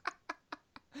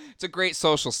 It's a great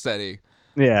social study.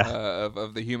 Yeah.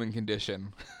 Of the human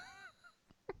condition.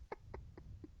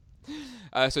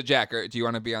 So Jack, do you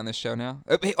want to be on this show now?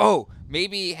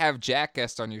 Maybe have Jack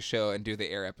guest on your show and do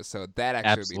the Air episode. That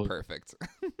actually would be perfect.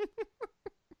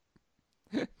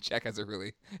 Jack has a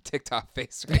really ticked off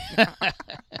face right now.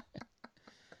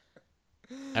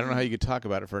 I don't know how you could talk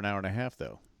about it for an hour and a half,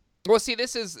 though. Well, see,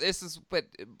 this is, but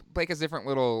Blake has different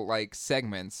little like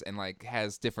segments and like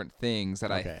has different things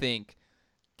that I think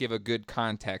give a good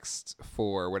context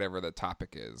for whatever the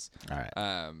topic is. All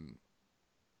right.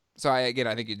 So I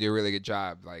think you do a really good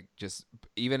job. Like, just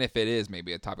even if it is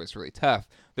maybe a topic that's really tough,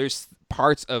 there's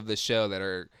parts of the show that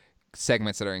are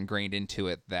segments that are ingrained into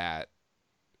it that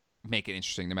make it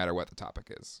interesting no matter what the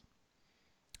topic is.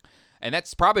 And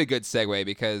that's probably a good segue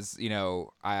because,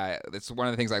 it's one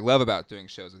of the things I love about doing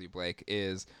shows with you, Blake,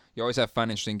 is you always have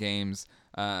fun, interesting games,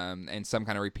 and some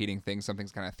kind of repeating things. Some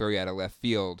things kind of throw you out of left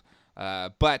field.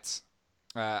 But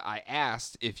I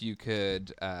asked if you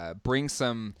could bring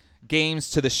some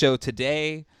games to the show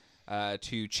today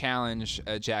to challenge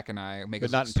Jack and I.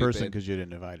 But not in person because you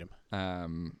didn't invite him.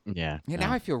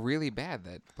 Now I feel really bad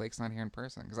that Blake's not here in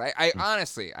person because I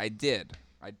honestly, I did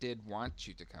want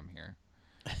you to come here.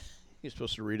 He's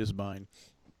supposed to read his mind.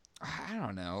 I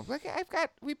don't know. Like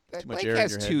Blake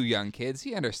has 2 young kids.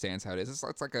 He understands how it is. It's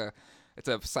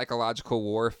a psychological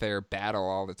warfare battle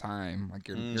all the time. Like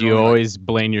you're Do you always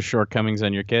blame your shortcomings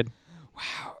on your kid?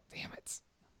 Wow, damn it.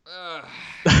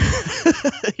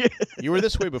 You were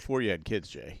this way before you had kids,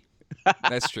 Jay.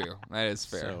 That's true. That is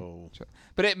fair.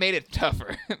 But it made it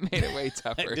tougher. It made it way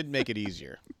tougher. It did make it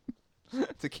easier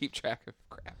to keep track of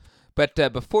crap. But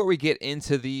before we get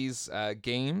into these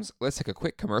games, let's take a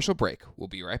quick commercial break. We'll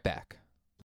be right back.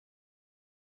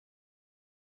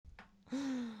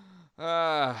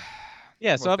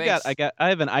 Yeah, so I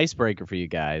have an icebreaker for you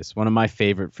guys. One of my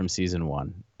favorite from season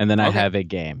 1, and then I have a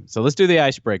game. So let's do the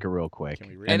icebreaker real quick.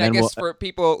 And I guess for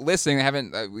people listening,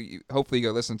 haven't hopefully you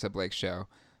go listen to Blake's show,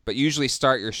 but usually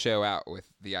start your show out with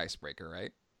the icebreaker,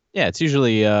 right? Yeah, it's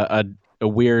usually a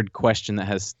weird question that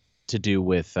has to do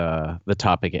with the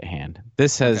topic at hand.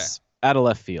 This has out of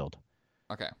left field.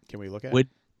 Okay. Can we look at it?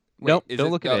 Nope, don't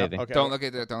look at anything. Okay. Don't look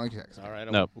at it. Don't look at it. All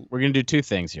right. No, we're going to do 2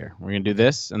 things here. We're going to do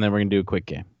this, and then we're going to do a quick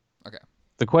game. Okay.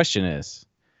 The question is,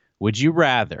 would you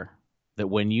rather that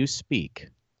when you speak,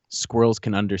 squirrels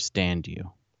can understand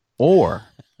you, or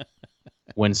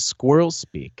when squirrels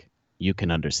speak, you can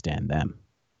understand them?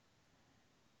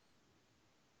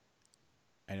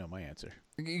 I know my answer.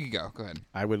 You go. Go ahead.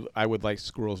 I would like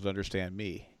squirrels to understand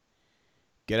me.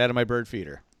 Get out of my bird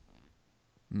feeder.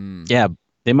 Yeah,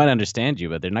 they might understand you,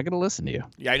 but they're not going to listen to you.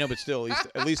 Yeah, I know, but still,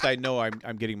 at least I know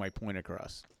I'm getting my point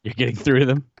across. You're getting through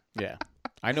them? Yeah.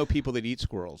 I know people that eat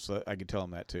squirrels, so I can tell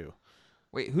them that too.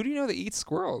 Wait, who do you know that eats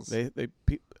squirrels?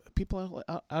 People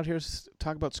out here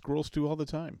talk about squirrel stew all the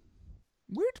time.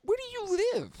 Where do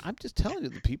you live? I'm just telling you,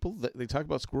 the people that they talk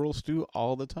about squirrel stew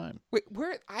all the time. Wait,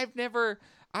 where?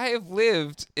 I have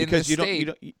lived in this state.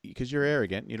 Because you're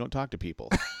arrogant. You don't talk to people.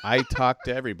 I talk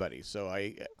to everybody. So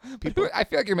I feel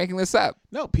like you're making this up.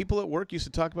 No, people at work used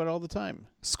to talk about it all the time.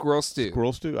 Squirrel stew.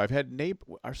 Squirrel stew. I've had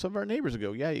some of our neighbors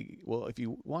go, yeah, well, if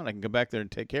you want, I can come back there and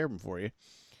take care of them for you.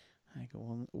 I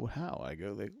go, well, how? I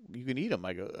go, you can eat them.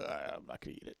 I go, I'm not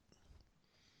going to eat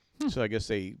it. So I guess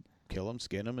they kill them,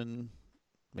 skin them, and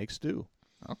make stew.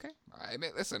 Okay. I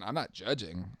mean, listen, I'm not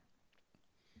judging.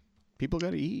 People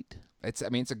got to eat. It's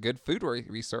a good food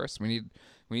resource. We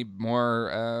need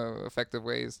more effective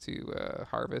ways to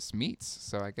harvest meats.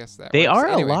 So I guess that they works. are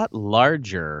a lot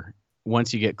larger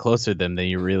once you get closer to them than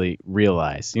you really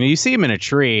realize. You see them in a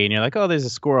tree and you're like, oh, there's a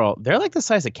squirrel. They're like the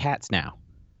size of cats now.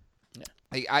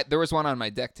 Yeah. There was one on my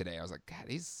deck today. I was like, God,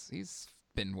 he's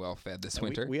been well fed this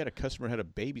winter. We had a customer who had a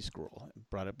baby squirrel and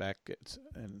brought it back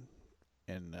and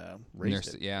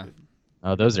raised it. Yeah.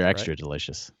 Oh, those are extra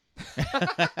delicious.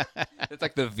 It's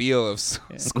like the veal of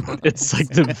squirrels. It's like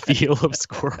the veal of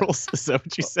squirrels. Is that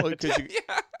what you said? Well,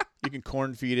 you can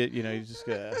corn feed it. You just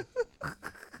that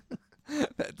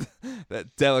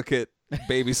delicate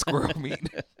baby squirrel meat.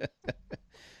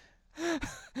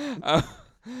 It's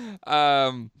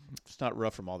not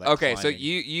rough from all that. Okay, climbing. so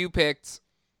you picked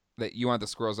that you want the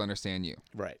squirrels to understand you.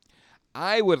 Right.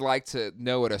 I would like to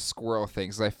know what a squirrel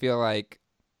thinks. I feel like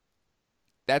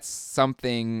that's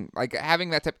something like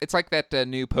having that type. It's like that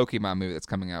new Pokemon movie that's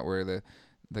coming out where the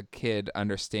kid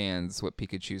understands what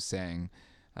Pikachu's saying.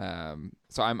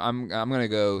 So I'm gonna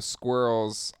go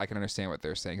squirrels. I can understand what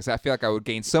they're saying because I feel like I would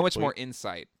gain so much more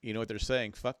insight. You know what they're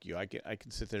saying? Fuck you. I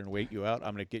can sit there and wait you out.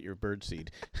 I'm gonna get your bird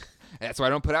seed. That's why I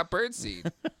don't put out bird seed.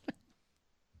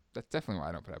 That's definitely why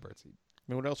I don't put out bird seed.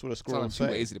 I mean, what else would a squirrel say?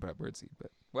 I'm too lazy to put out bird seed.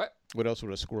 But what? What else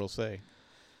would a squirrel say?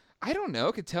 I don't know.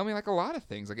 It could tell me like a lot of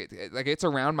things. Like it's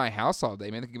around my house all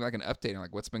day. Maybe they can give me like an update on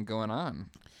like what's been going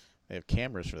on. They have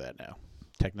cameras for that now.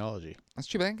 Technology. That's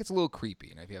true, but I think it's a little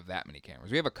creepy. If you have that many cameras,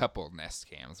 we have a couple of Nest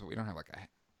cams, but we don't have like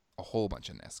a whole bunch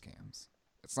of Nest cams.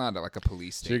 It's not like a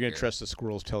police state. So you're gonna trust the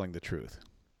squirrels telling the truth?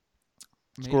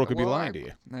 Squirrel could be lying to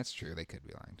you. That's true. They could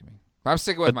be lying to me. But I'm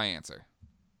sticking with my answer.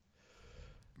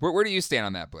 Where do you stand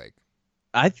on that, Blake?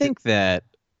 I think that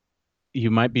you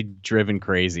might be driven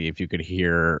crazy if you could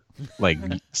hear like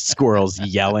squirrels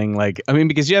yelling.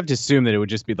 Because you have to assume that it would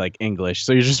just be like English.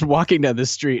 So you're just walking down the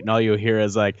street and all you'll hear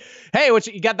is like, hey,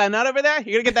 you got that nut over there?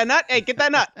 You gonna get that nut? Hey, get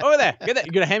that nut over there. Get that.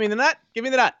 You gonna hand me the nut? Give me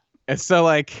the nut. And so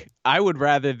I would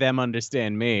rather them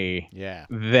understand me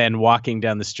than walking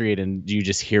down the street and you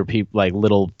just hear people like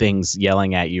little things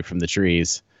yelling at you from the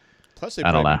trees. Plus they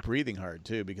probably be breathing hard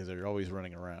too because they're always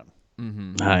running around.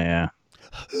 Mm-hmm. Oh yeah.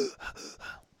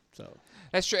 So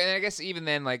that's true, and I guess even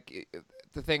then, like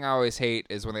the thing I always hate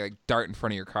is when they like dart in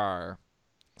front of your car.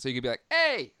 So you could be like,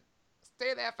 "Hey,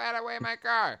 stay that fat away in my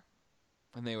car,"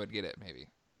 and they would get it maybe,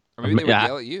 or maybe they would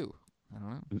yell at you. I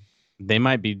don't know. They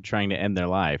might be trying to end their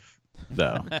life,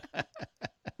 though.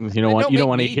 You don't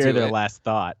want to hear their last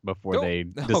thought before they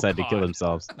decide to kill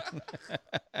themselves.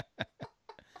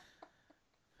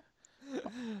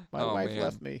 My wife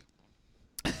left me.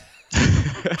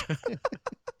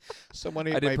 Someone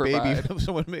ate my baby.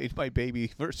 Someone made my baby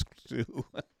first stew.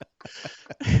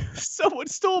 Someone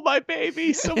stole my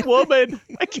baby. Some woman.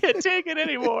 I can't take it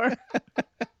anymore.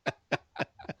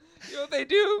 You know what they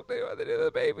do? They do to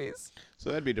the babies. So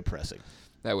that'd be depressing.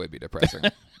 That would be depressing.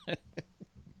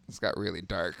 It's got really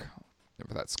dark.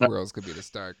 Never thought squirrels could be this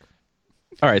dark.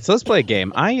 All right, so let's play a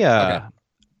game. I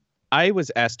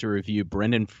was asked to review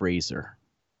Brendan Fraser.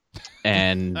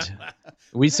 And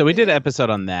We did an episode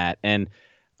on that, and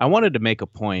I wanted to make a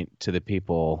point to the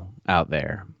people out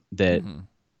there that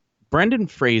Brendan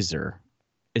Fraser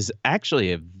is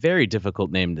actually a very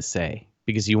difficult name to say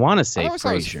because you want to say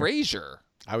Fraser. Frasier.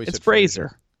 It's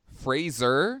Fraser.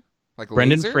 Fraser? Like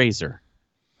Brendan laser? Fraser.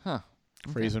 Huh.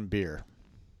 Okay. Fraser beer.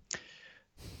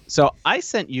 So I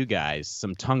sent you guys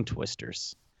some tongue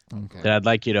twisters that I'd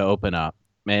like you to open up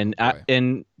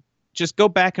and just go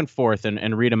back and forth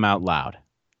and read them out loud.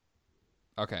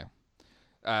 Okay.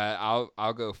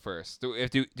 I'll go first. Do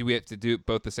we have to do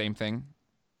both the same thing?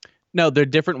 No, they're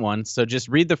different ones. So just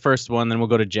read the first one, then we'll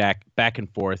go to Jack back and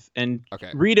forth and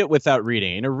read it without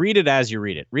reading. Read it as you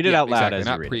read it. Read it out loud as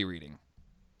you read it. Not pre-reading.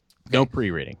 Okay. No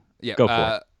pre-reading. Yeah. Go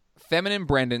for it. Feminine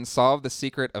Brendan solved the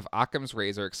secret of Occam's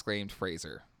razor, exclaimed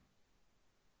Fraser.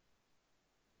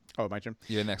 Oh, my turn?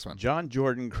 You're the next one. John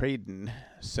Jordan Creighton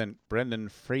sent Brendan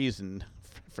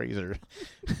Fraser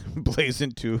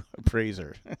blazing to a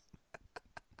praiser.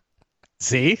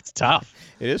 See? It's tough.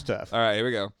 It is tough. All right, here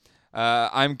we go.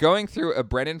 I'm going through a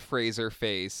Brendan Fraser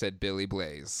phase, said Billy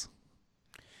Blaze.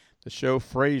 The show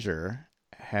Frasier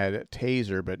had a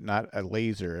taser, but not a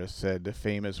laser, said the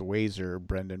famous Wazer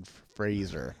Brendan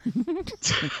Fraser.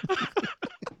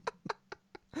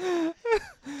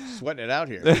 Sweating it out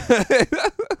here.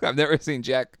 I've never seen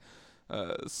Jack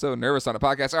so nervous on a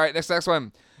podcast. All right, next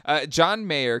one. John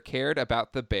Mayer cared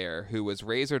about the bear who was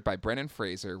razored by Brendan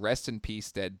Fraser. Rest in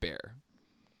peace, dead bear.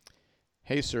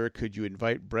 Hey, sir, could you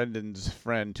invite Brendan's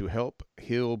friend to help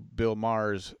heal Bill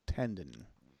Maher's tendon?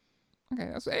 Okay,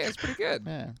 that's pretty good.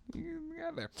 Yeah. You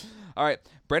got there. All right.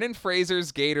 Brendan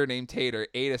Fraser's gator named Tater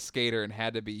ate a skater and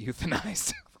had to be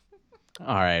euthanized.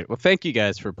 All right. Well, thank you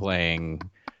guys for playing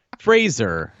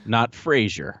Fraser, not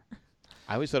Frasier.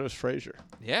 I always thought it was Frasier.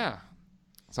 Yeah.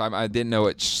 So I didn't know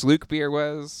what Schluck beer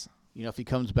was. You know, if he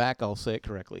comes back, I'll say it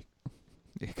correctly.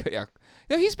 Yeah.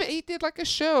 No, he did like a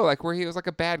show like where he was like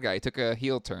a bad guy. He took a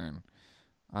heel turn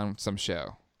on some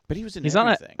show. But he's everything. On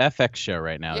an FX show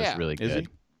right now. That's really good. Is he?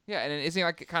 Yeah, and isn't he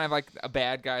like kind of like a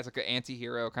bad guy? It's like an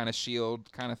anti-hero kind of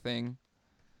shield kind of thing.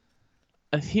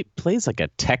 He plays like a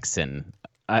Texan.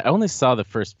 I only saw the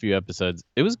first few episodes.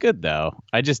 It was good though.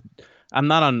 I'm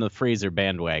not on the Fraser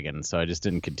bandwagon, so I just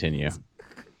didn't continue.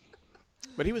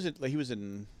 But he was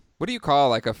in. What do you call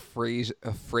like a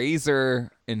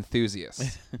Fraser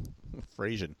enthusiast?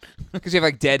 Frasian. Because you have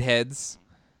like deadheads.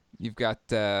 You've got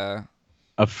a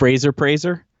Fraser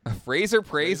praiser. A Fraser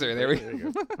praiser. There we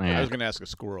go. Yeah. I was going to ask a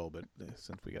squirrel, but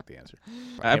since we got the answer,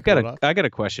 I got a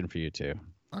question for you too.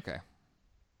 Okay.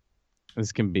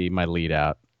 This can be my lead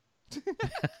out.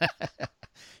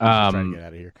 Trying to get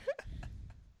out of here.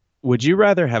 Would you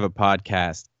rather have a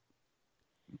podcast?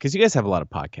 Because you guys have a lot of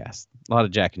podcasts, a lot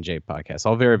of Jack and Jay podcasts,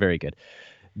 all very, very good.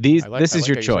 This is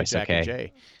your choice,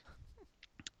 okay?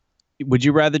 Would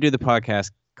you rather do the podcast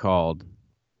called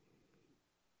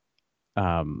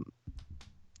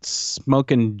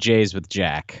Smoking Jays with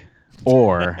Jack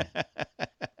or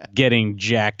Getting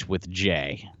Jacked with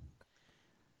Jay?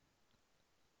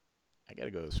 I got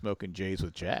to go Smoking Jays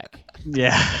with Jack.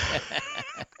 Yeah.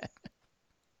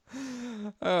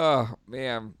 Oh,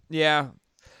 man. Yeah.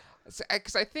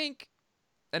 Because I think,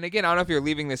 and again, I don't know if you're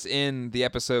leaving this in the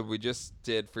episode we just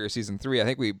did for your season 3. I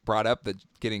think we brought up the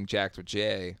Getting Jacked with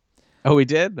Jay. Oh, we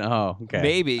did? Oh, okay.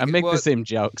 Maybe. I make the same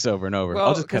jokes over and over.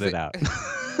 I'll just cut it out.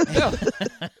 No,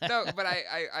 but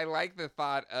I like the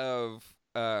thought of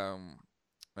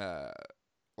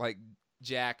like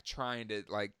Jack trying to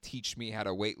like teach me how to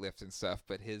weightlift and stuff,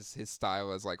 but his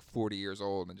style is like 40 years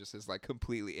old and just his like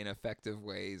completely ineffective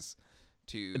ways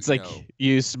to. It's like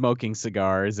you smoking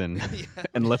cigars and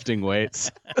and lifting weights.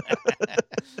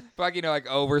 But like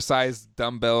oversized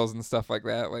dumbbells and stuff like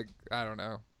that. Like I don't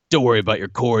know. Don't worry about your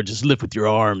core. Just lift with your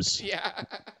arms. Yeah.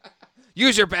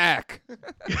 Use your back.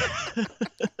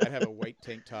 I'd have a white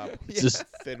tank top. Just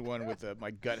thin one with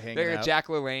my gut hanging out. Jack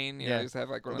LaLanne. You know, just have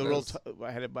like one of those.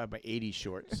 I had it by my 80s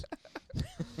shorts.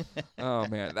 Oh,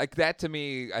 man. Like that to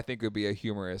me, I think would be a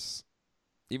humorous,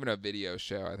 even a video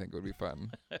show, I think would be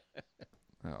fun.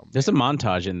 Oh, there's a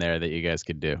montage in there that you guys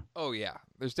could do. Oh, yeah.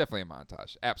 There's definitely a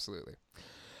montage. Absolutely.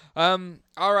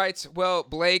 All right. Well,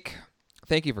 Blake,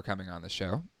 thank you for coming on the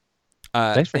show.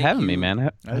 Thanks for having me,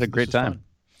 man. I had a great time.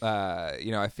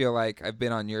 I feel like I've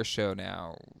been on your show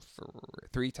now for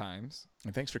 3 times.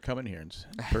 And thanks for coming here in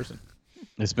person.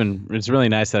 It's really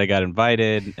nice that I got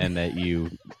invited and that you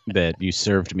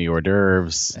served me hors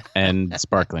d'oeuvres and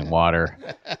sparkling water.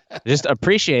 Just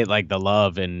appreciate like the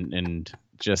love and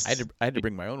just. I had to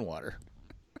bring my own water.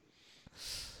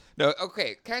 No,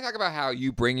 okay. Can I talk about how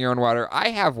you bring your own water? I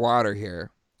have water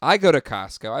here. I go to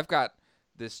Costco. I've got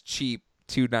this cheap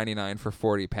 $2.99 for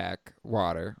 40-pack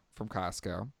water from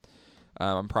Costco.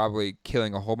 I'm probably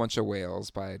killing a whole bunch of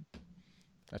whales by.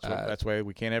 That's why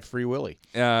we can't have Free Willy.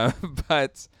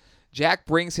 But Jack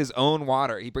brings his own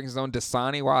water. He brings his own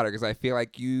Dasani water because I feel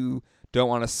like you don't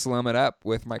want to slum it up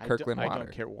with my Kirkland water. I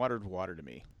don't care. Water's water to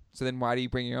me. So then why do you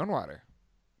bring your own water?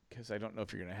 Because I don't know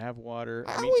if you're going to have water.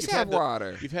 I always have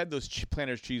water. You've had those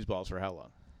Planters cheese balls for how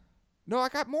long? No, I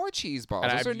got more cheese balls.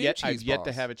 And Those are new cheese balls. I've yet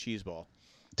to have a cheese ball.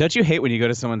 Don't you hate when you go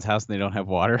to someone's house and they don't have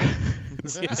water?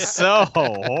 It's so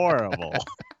horrible.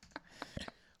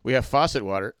 We have faucet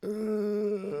water.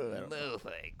 No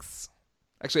thanks.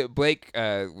 Actually, Blake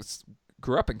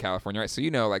grew up in California, right? So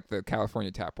you know, like the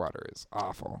California tap water is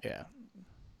awful. Yeah,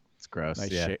 it's gross.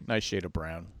 Nice shade of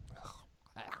brown.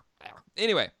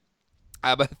 Anyway,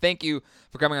 but thank you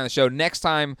for coming on the show. Next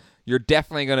time, you're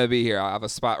definitely going to be here. I'll have a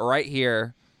spot right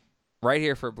here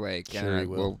for Blake. Sure, and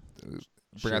we'll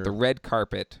bring out the red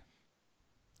carpet.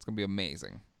 It's going to be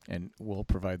amazing. And we'll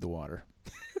provide the water.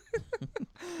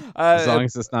 As long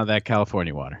as it's not that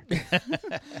California water.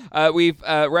 We've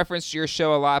referenced your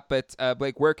show a lot, but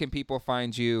Blake, where can people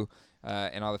find you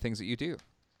and all the things that you do?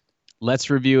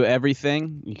 Let's Review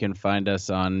Everything. You can find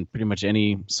us on pretty much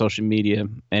any social media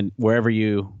and whatever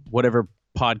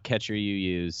podcatcher you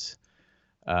use.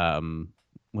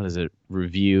 What is it?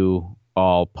 Review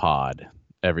All Pod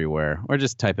everywhere. Or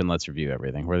just type in Let's Review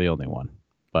Everything. We're the only one.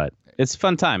 But it's a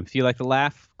fun time. If you like to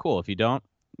laugh, cool. If you don't,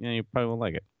 you probably won't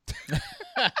like it.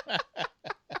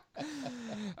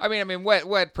 I mean,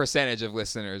 what percentage of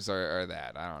listeners are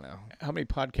that? I don't know. How many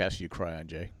podcasts do you cry on,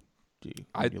 Jay?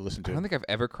 You listen to? I don't think I've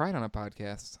ever cried on a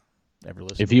podcast. Ever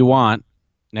listen? If you want,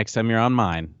 next time you're on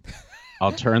mine,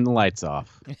 I'll turn the lights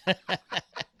off,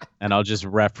 and I'll just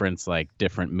reference like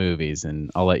different movies, and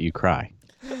I'll let you cry.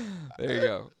 There you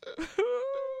go.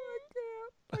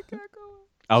 I can't go.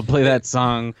 I'll play that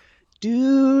song.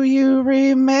 Do you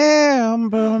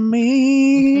remember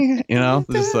me? You know,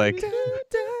 just like.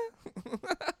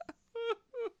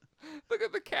 Look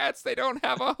at the cats. They don't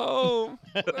have a home.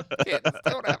 The kittens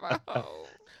don't have a home.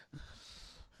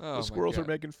 Oh, the squirrels are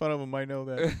making fun of them. I know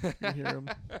that. You hear them.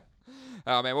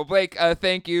 Oh, man. Well, Blake,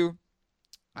 thank you.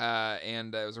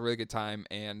 And it was a really good time.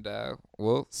 And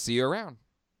we'll see you around.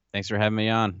 Thanks for having me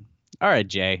on. All right,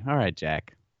 Jay. All right,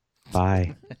 Jack.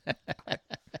 Bye.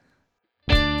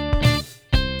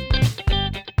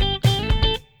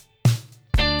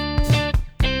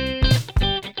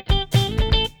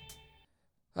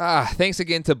 Thanks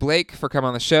again to Blake for coming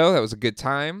on the show. That was a good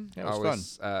time. Yeah, it was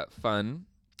always fun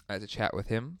to chat with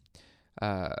him.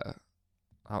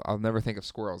 I'll never think of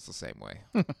squirrels the same way.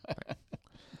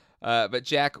 But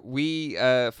Jack, we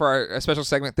for our special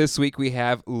segment this week, we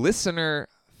have listener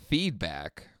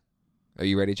feedback. Are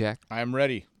you ready, Jack? I'm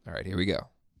ready. All right, here we go.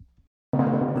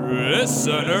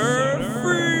 Listener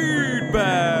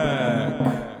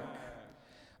feedback.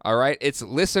 All right, it's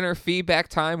listener feedback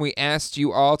time. We asked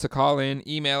you all to call in,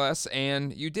 email us,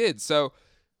 and you did. So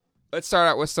let's start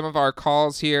out with some of our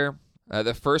calls here.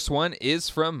 The first one is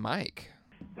from Mike.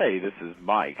 Hey, this is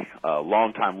Mike, a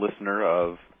longtime listener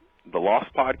of the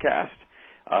Lost podcast,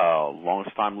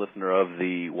 longest time listener of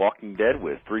The Walking Dead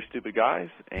with Three Stupid Guys,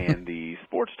 and the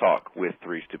Sports Talk with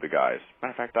Three Stupid Guys.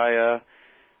 Matter of fact, I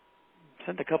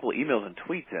sent a couple of emails and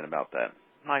tweets in about that.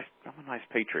 I'm a nice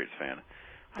Patriots fan.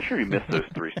 I'm sure you missed those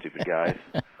Three Stupid Guys.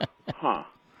 Huh.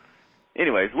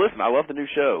 Anyways, listen, I love the new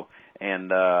show, and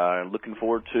looking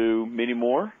forward to many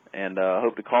more, and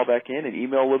hope to call back in and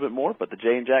email a little bit more. But the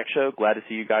Jay and Jack Show, glad to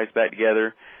see you guys back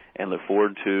together, and look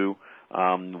forward to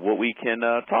what we can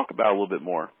talk about a little bit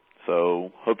more.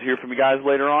 So hope to hear from you guys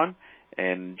later on,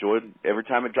 and enjoy every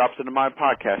time it drops into my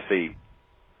podcast feed.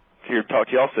 Here, talk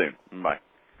to y'all soon. Bye.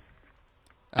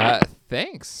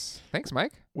 Thanks,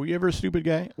 Mike. Were you ever a stupid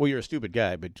guy? Well, you're a stupid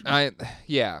guy, but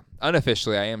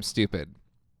unofficially, I am stupid.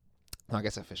 Well, I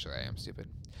guess officially, I am stupid.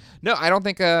 No, I don't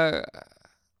think.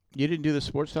 You didn't do the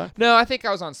Sports Talk? No, I think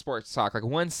I was on Sports Talk. Like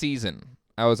one season,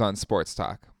 I was on Sports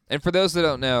Talk. And for those that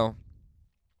don't know,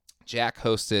 Jack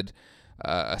hosted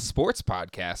a sports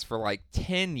podcast for like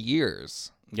 10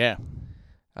 years. Yeah.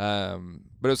 But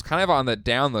it was kind of on the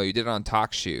down low. You did it on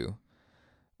TalkShoe.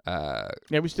 Yeah,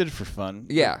 we just did it for fun.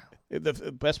 Yeah.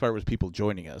 The best part was people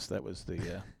joining us. That was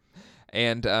the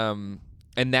and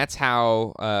that's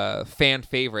how fan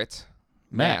favorite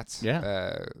Matt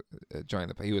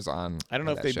joined the. He was on. I don't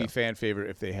know if they'd show. be fan favorite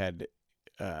if they had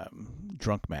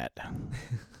drunk Matt,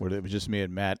 where it was just me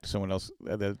and Matt. Someone else,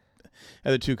 the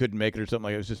other two couldn't make it or something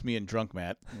like. It was just me and drunk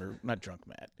Matt, or not drunk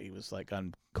Matt. He was like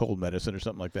on cold medicine or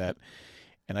something like that,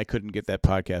 and I couldn't get that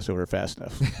podcast over fast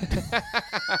enough.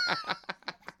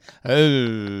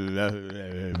 You're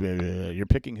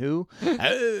picking who?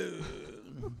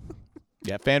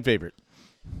 Yeah, fan favorite.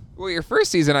 Well, your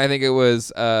first season, I think it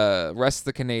was Russ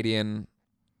the Canadian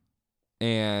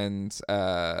and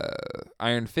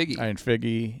Iron Figgy. Iron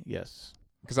Figgy, yes.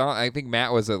 Because I think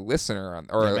Matt was a listener on,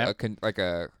 or a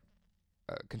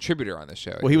contributor on the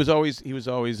show. Well, he was always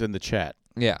in the chat.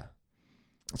 Yeah.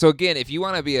 So again, if you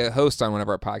want to be a host on one of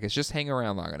our podcasts, just hang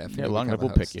around long enough. Yeah, long enough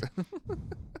we'll pick you.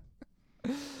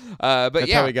 But that's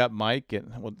yeah, how we got Mike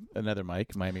and another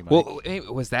Mike, Miami Mike. Well,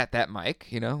 was that Mike?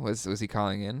 Was he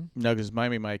calling in? No, because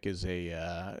Miami Mike is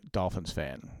a Dolphins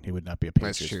fan. He would not be a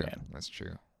Patriots fan. That's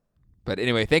true. But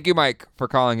anyway, thank you, Mike, for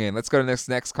calling in. Let's go to this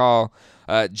next call.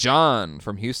 John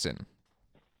from Houston.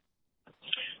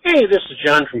 Hey, this is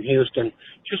John from Houston.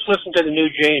 Just listened to the new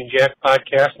Jay and Jack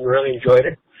podcast and really enjoyed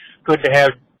it. Good to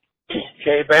have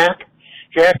Jay back.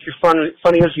 Jack, you're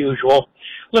funny as usual.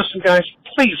 Listen, guys,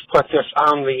 please put this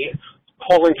on the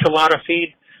whole enchilada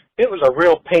feed. It was a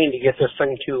real pain to get this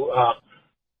thing to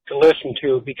listen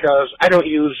to because I don't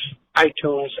use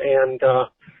iTunes and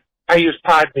I use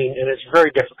Podbean, and it's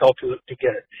very difficult to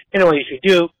get it. Anyway, if you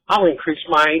do, I'll increase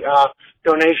my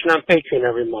donation on Patreon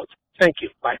every month. Thank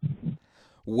you. Bye.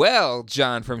 Well,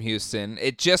 John from Houston,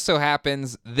 it just so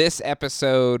happens this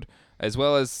episode, as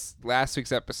well as last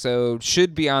week's episode,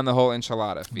 should be on the whole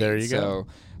enchilada feed. There you go.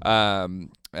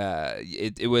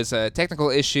 It was a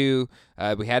technical issue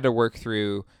we had to work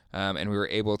through, and we were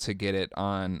able to get it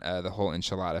on the whole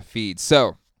enchilada feed.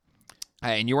 So,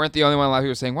 and you weren't the only one. A lot of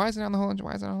people were saying, "Why isn't it on the whole?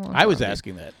 Why isn't it on the whole?" I was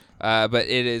asking that. But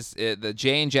it is the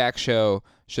Jay and Jack show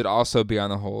should also be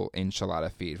on the whole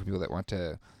enchilada feed for people that want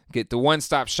to get the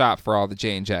one-stop shop for all the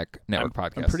Jay and Jack Network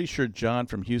podcasts. I'm pretty sure John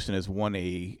from Houston has won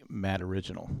a Matt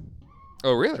Original.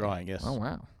 Oh, really? Drawing, yes. Oh,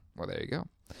 wow. Well, there you go.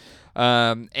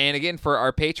 And again, for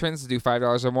our patrons, do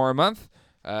 $5 or more a month.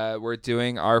 We're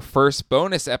doing our first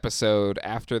bonus episode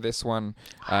after this one,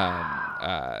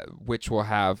 which will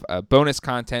have bonus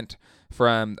content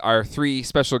from our 3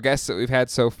 special guests that we've had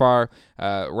so far.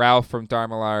 Ralph from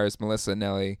Dharmalars, Melissa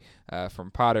Nelly from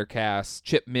Pottercast,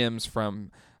 Chip Mims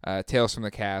from Tales from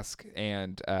the Cask,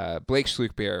 and Blake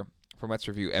Schluckbeer from Let's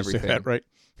Review Everything. Did you say that right?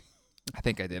 I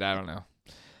think I did. I don't know.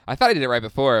 I thought I did it right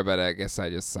before, but I guess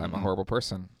I'm a horrible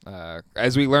person.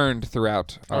 As we learned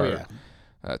throughout our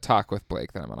talk with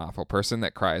Blake, that I'm an awful person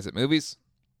that cries at movies.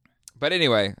 But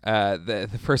anyway, the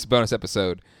first bonus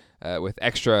episode with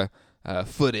extra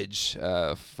footage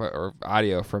or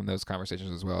audio from those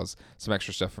conversations, as well as some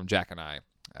extra stuff from Jack and I,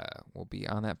 will be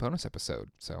on that bonus episode.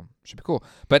 So should be cool.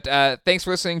 But thanks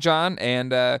for listening, John,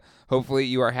 and hopefully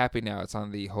you are happy now. It's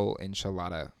on the whole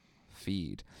enchilada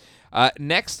feed.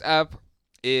 Next up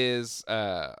is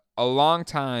a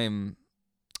long-time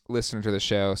listener to the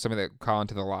show, somebody that called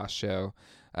into the Lost show,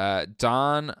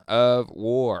 Dawn of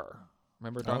War.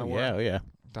 Remember Dawn of War? Yeah.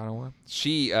 Dawn of War?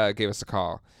 She gave us a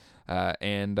call,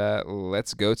 and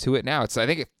let's go to it now. I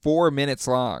think it's 4 minutes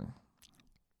long.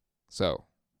 So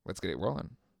let's get it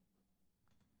rolling.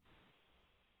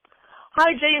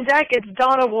 Hi, Jay and Jack. It's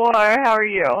Dawn of War. How are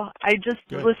you? I just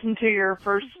listened to your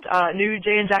first new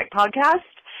Jay and Jack podcast.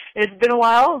 It's been a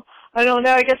while. I don't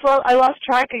know. I guess I lost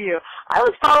track of you. I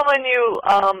was following you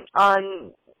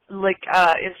on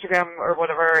Instagram or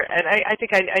whatever, and I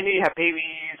think I knew you had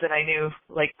babies, and I knew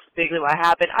vaguely what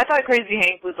happened. I thought Crazy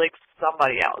Hank was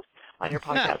somebody else on your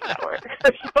podcast network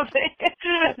or something. So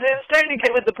I'm starting to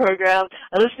get with the program.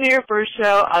 I listened to your first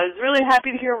show. I was really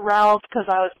happy to hear Ralph because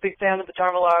I was a big fan of the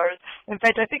Dharmalars. In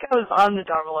fact, I think I was on the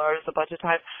Dharmalars a bunch of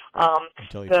times.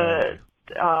 He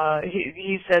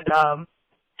said.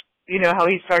 How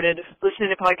he started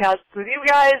listening to podcasts with you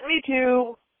guys, me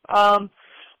too.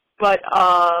 But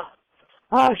I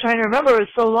was trying to remember, it was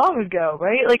so long ago,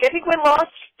 right? I think when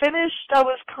Lost finished, I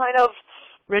was kind of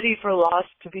ready for Lost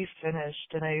to be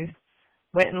finished, and I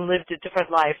went and lived a different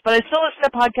life. But I still listen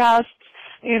to podcasts,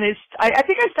 and I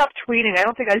think I stopped tweeting. I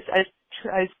don't think I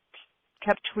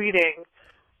kept tweeting.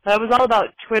 It was all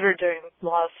about Twitter during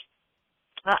Lost.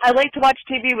 I like to watch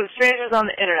TV with strangers on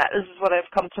the internet. This is what I've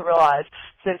come to realize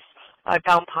since I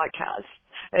found podcasts.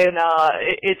 And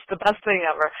it's the best thing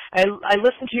ever. I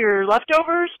listened to your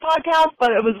Leftovers podcast,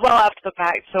 but it was well after the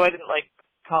fact, so I didn't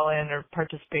call in or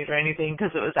participate or anything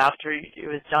because it was after it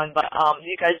was done. But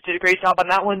you guys did a great job on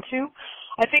that one too.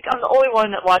 I think I'm the only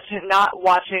one not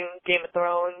watching Game of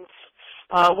Thrones.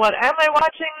 What am I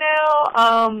watching now?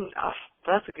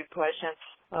 That's a good question.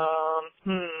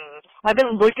 I've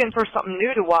been looking for something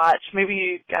new to watch. Maybe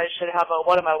you guys should have a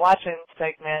What Am I Watching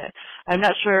segment. I'm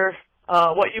not sure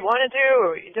what you want to do or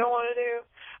what you don't want to do.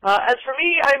 As for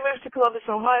me, I moved to Columbus,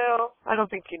 Ohio. I don't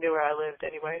think you knew where I lived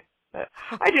anyway. But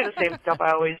I do the same stuff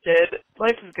I always did.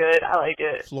 Life is good. I like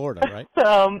it. Florida, right?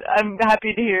 I'm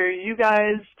happy to hear you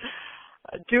guys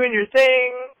doing your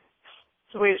thing.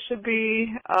 It's the way it should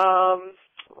be.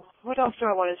 What else do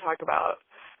I want to talk about?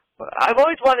 I've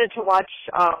always wanted to watch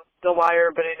The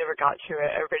Wire, but I never got to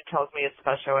it. Everybody tells me it's the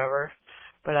best show ever.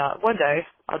 But one day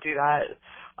I'll do that.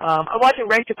 I'm watching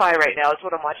Rectify right now. It's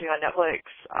what I'm watching on Netflix.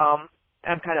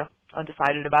 I'm kind of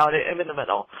undecided about it. I'm in the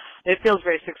middle. It feels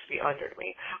very 6 feet under to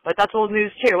me. But that's old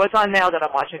news too. What's on now that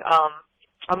I'm watching?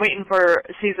 I'm waiting for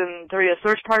season 3 of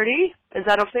Search Party. Is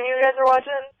that a thing you guys are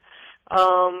watching?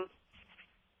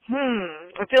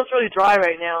 It feels really dry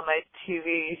right now on my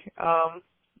TV.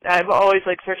 I'm always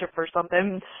like searching for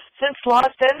something. Since Lost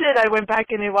ended, I went back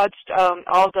and I watched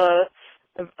all the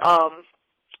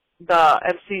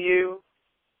MCU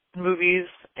movies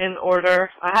in order.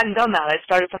 I hadn't done that. I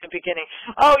started from the beginning.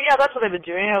 Oh yeah, that's what I've been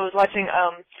doing. I was watching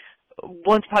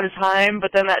Once Upon a Time,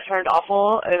 but then that turned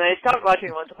awful, and I stopped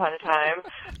watching Once Upon a Time.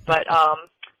 But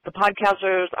the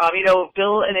podcasters,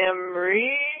 Bill and Anne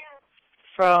Marie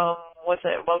from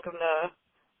Welcome to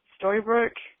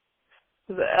Storybrooke.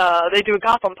 They do a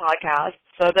Gotham podcast.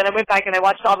 So then I went back and I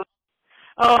watched all the.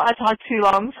 Oh, I talked too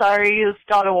long. Sorry, it's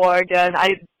God of War again.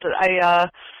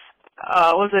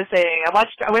 What was I saying?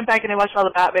 I went back and I watched all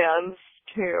the Batmans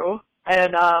too,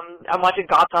 and I'm watching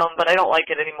Gotham, but I don't like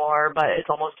it anymore. But it's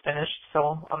almost finished,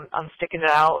 so I'm sticking it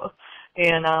out,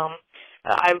 and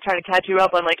I'm trying to catch you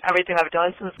up on like everything I've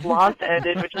done since Lost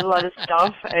ended, which is a lot of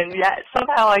stuff, and yet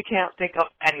somehow I can't think of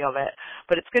any of it.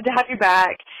 But it's good to have you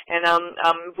back, and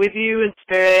I'm with you in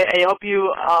spirit. I hope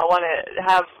you want to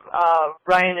have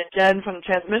Ryan and Jen from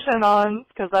Transmission on,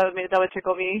 because that would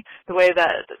tickle me the way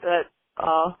that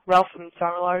Ralph and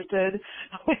Sarmalars did,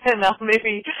 and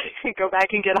maybe go back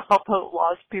and get all the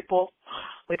Lost people,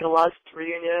 like a Lost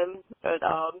reunion. But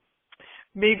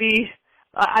maybe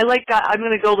I'm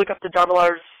going to go look up the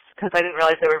Darmalars because I didn't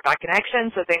realize they were back in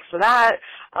action. So thanks for that.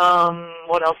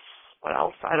 What else?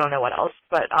 I don't know what else,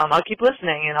 but I'll keep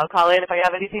listening and I'll call in if I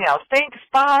have anything else. Thanks.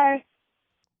 Bye.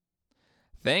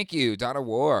 Thank you, Donna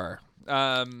War.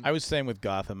 I was saying with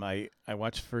Gotham, I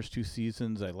watched the first 2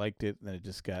 seasons, I liked it, and then it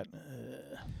just got.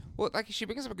 Well, like she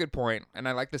brings up a good point, and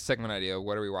I like this segment idea.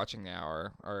 What are we watching now,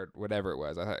 or whatever it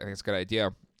was? I think it's a good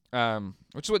idea.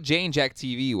 Which is what Jane Jack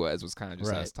TV was kind of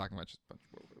just us talking about just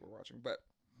what we were watching. But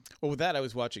with that, I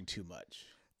was watching too much.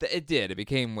 It did. It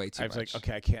became way too much. I was like,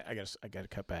 okay, I got to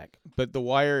cut back. But The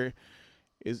Wire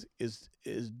is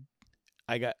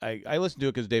I listened to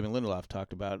it because David Lindelof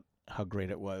talked about how great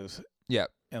it was. Yeah.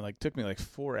 And took me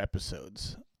 4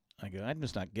 episodes. I go, I'm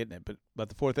just not getting it. But about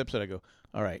the 4th episode, I go,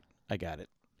 all right, I got it.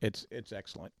 It's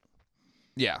excellent.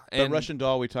 Yeah. The Russian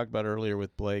Doll we talked about earlier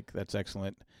with Blake, that's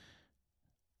excellent.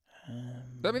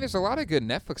 There's a lot of good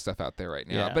Netflix stuff out there right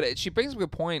now. Yeah. But she brings up a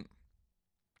good point.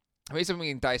 Maybe something we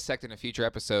can dissect in a future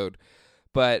episode.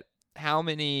 But how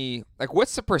many,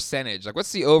 what's the percentage?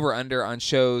 What's the over-under on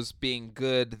shows being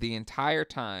good the entire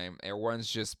time and one's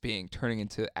just turning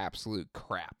into absolute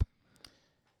crap?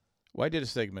 Well, I did a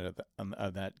segment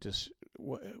of that. Just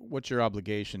what's your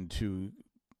obligation to?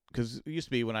 Because it used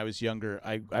to be when I was younger,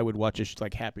 I would watch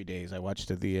Happy Days. I watched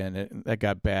to the end. That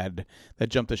got bad. That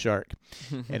jumped the shark,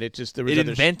 and it just there was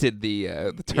invented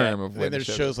the term of when. And there's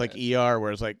shows like ER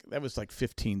where it's that was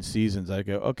 15 seasons. I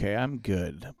go, okay, I'm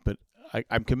good, but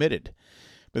I'm committed.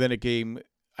 But then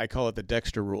I call it the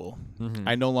Dexter rule. Mm-hmm.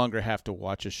 I no longer have to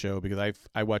watch a show because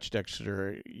I watched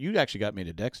Dexter. You actually got me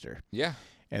to Dexter. Yeah.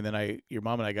 And then your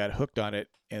mom and I got hooked on it,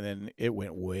 and then it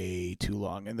went way too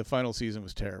long. And the final season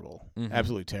was terrible,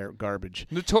 absolutely terrible, garbage.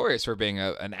 Notorious for being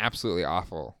an absolutely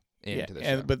awful end to the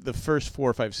show. But the first 4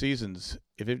 or 5 seasons,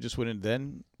 if it just went in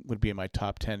then, would be in my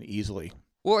top 10 easily.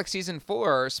 Well, season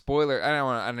 4, spoiler. I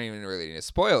don't even really need to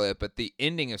spoil it, but the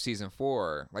ending of season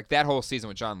 4, that whole season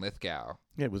with John Lithgow.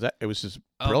 Yeah, it was just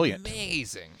brilliant,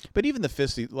 amazing. But even the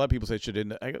 5th season, a lot of people say it should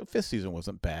end. 5th season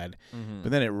wasn't bad,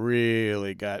 but then it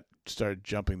really started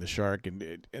jumping the shark,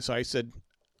 and so I said,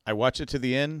 I watched it to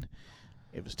the end.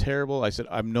 It was terrible. I said,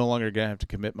 I'm no longer gonna have to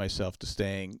commit myself to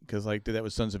staying because did that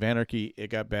with Sons of Anarchy.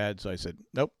 It got bad, so I said,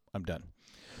 nope, I'm done.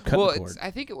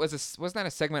 I think it wasn't that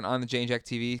a segment on the Jane Jack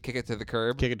TV, Kick It to the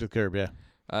Curb? Kick It to the Curb, yeah.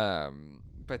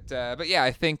 But yeah,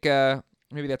 I think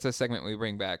maybe that's a segment we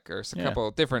bring back, or a couple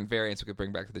different variants we could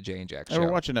bring back to the Jane Jack show.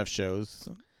 We're watching enough shows.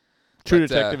 True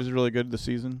Detective is really good this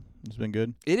season. It's been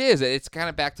good. It is. It's kind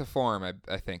of back to form,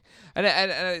 I think. And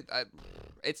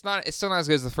it's still not as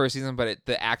good as the first season, but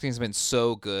the acting's been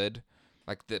so good.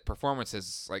 The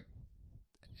performances,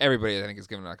 everybody I think is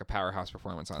given a powerhouse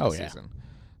performance on this season.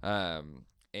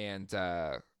 And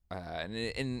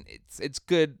it's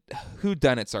good.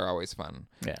 Whodunits are always fun.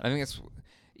 Yeah. I think it's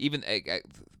even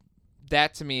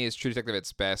that to me is True Detective at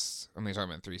its best. I'm only talking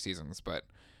about 3 seasons, but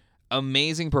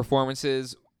amazing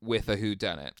performances with a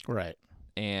whodunit. Right.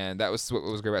 And that was what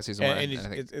was great about season 1. And I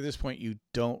think. at this point, you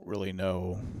don't really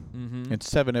know. Mm-hmm. It's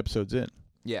 7 episodes in.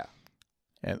 Yeah.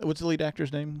 And what's the lead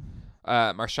actor's name?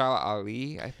 Marshala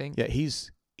Ali, I think. Yeah, he.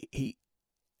 I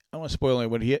don't want to spoil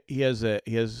anyone. He has.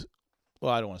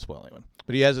 Well, I don't want to spoil anyone,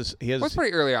 but he has. Well, it's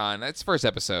pretty early on. It's first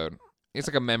episode. It's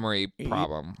like a memory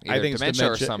problem. I think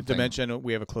dementia it's or something. Dementia.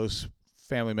 We have a close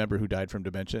family member who died from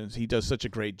dementia. He does such a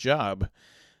great job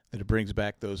that it brings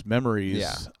back those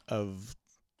memories of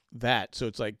that. So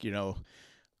it's like,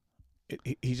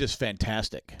 he's just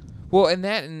fantastic. Well,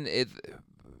 and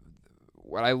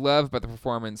what I love about the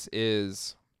performance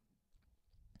is,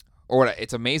 or what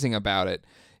it's amazing about it,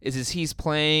 is he's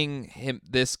playing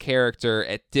this character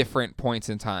at different points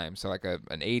in time. So like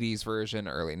an 80s version,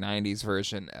 early 90s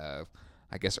version of,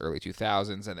 I guess, early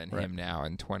 2000s, and then him now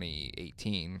in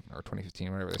 2018 or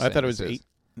 2015, whatever. I thought it was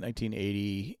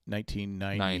 1980,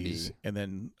 1990s, and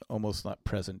then almost not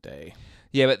present day.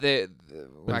 Yeah, but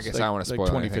I guess I don't want to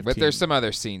spoil anything, but there's some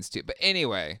other scenes too. But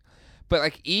anyway,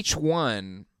 like each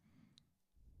one,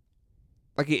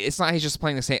 like it's not he's just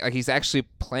playing the same. Like he's actually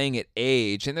playing at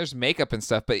age, and there's makeup and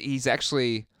stuff. But he's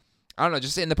actually, I don't know,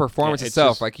 just in the performance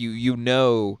itself. Just, like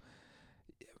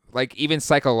like even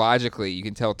psychologically, you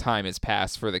can tell time has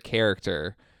passed for the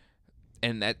character,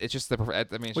 and that it's just it's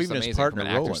just amazing from an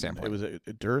actor standpoint. It was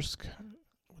Durst.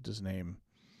 What's his name?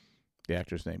 The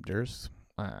actor's name, Durst.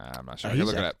 I'm not sure.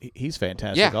 Look it up. He's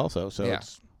fantastic also. So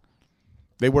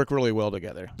they work really well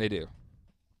together. They do.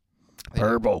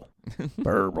 Burble.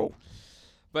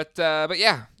 But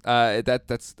yeah,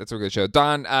 that's a good show.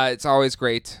 Don, it's always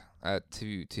great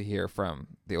to hear from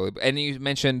the old. And you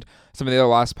mentioned some of the other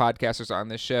Lost podcasters on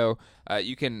this show.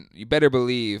 You better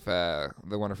believe the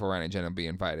wonderful Ryan and Jen will be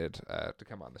invited to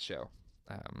come on the show.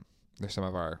 They're some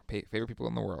of our favorite people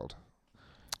in the world.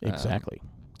 Exactly.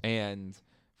 And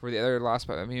for the other Lost,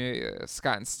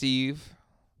 Scott and Steve,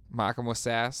 Malcolm with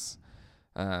Sass,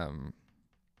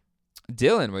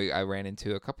 Dylan, I ran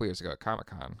into a couple years ago at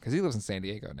Comic-Con because he lives in San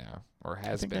Diego now, or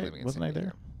has been living in San Diego. Wasn't I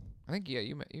there? I think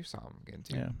you saw him again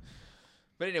too. Yeah.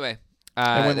 But anyway,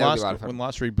 and when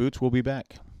Lost reboots, we'll be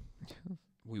back.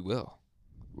 We will.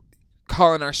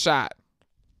 Calling our shot.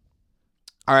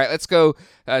 All right, let's go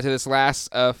to this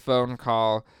last phone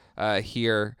call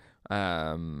here.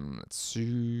 Let's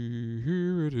see.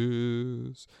 Here it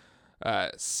is.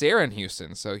 Sarah in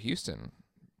Houston. So Houston,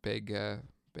 big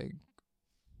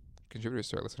contributors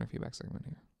to our listener feedback segment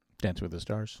here. Dance with the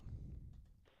Stars.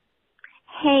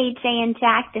 Hey, Jay and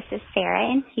Jack. This is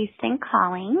Sarah in Houston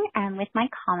calling with my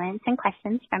comments and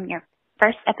questions from your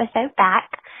first episode back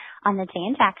on the Jay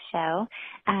and Jack show.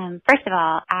 First of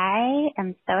all, I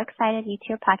am so excited you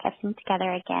two are podcasting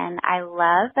together again. I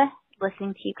love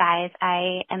listening to you guys.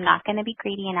 I am not going to be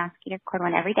greedy and ask you to record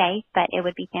one every day, but it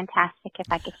would be fantastic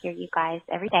if I could hear you guys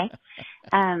every day.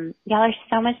 Y'all are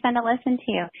so much fun to listen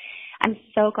to. I'm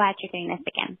so glad you're doing this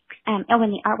again. And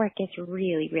the artwork is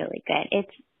really, really good.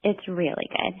 It's really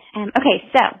good. Okay,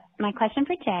 so my question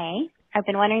for Jay, I've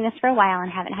been wondering this for a while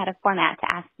and haven't had a format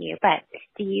to ask you, but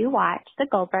do you watch the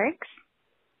Goldbergs?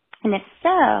 And if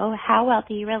so, how well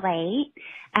do you relate?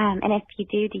 And if you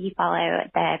do you follow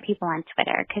the people on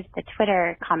Twitter? Because the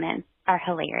Twitter comments are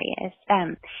hilarious.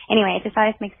 Anyway, it just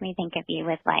always makes me think of you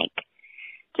with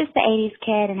just the 80s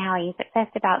kid and how he's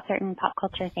obsessed about certain pop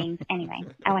culture things. Anyway,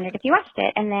 I wondered if you watched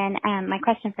it. And then my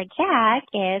question for Jack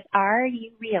is, are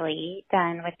you really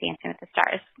done with Dancing with the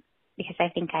Stars? Because I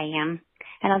think I am.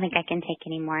 I don't think I can take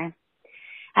any more.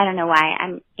 I don't know why.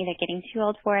 I'm either getting too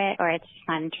old for it or it's just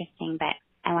not interesting, but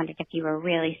I wondered if you were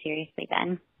really seriously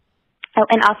done. Oh,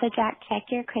 and also, Jack, check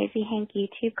your Crazy Hank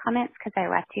YouTube comments because I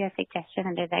left you a suggestion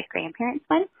under the grandparents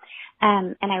one.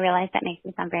 And I realize that makes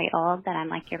me sound very old, that I'm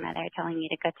like your mother telling you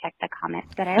to go check the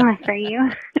comments that I left for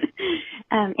you.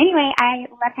 Anyway, I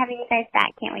love having you guys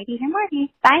back. Can't wait to hear more of you.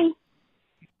 Bye.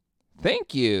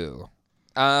 Thank you.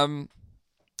 To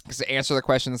answer the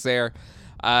questions there,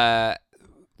 love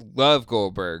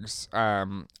Goldbergs. I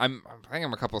think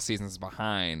I'm a couple seasons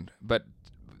behind, but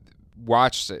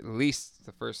watched at least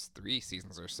the first 3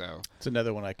 seasons or so. It's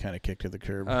another one I kind of kicked to the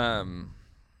curb.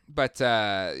 But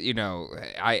I'm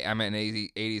an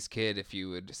 80s kid. If you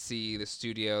would see the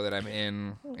studio that I'm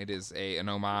in, it is an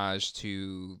homage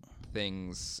to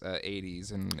things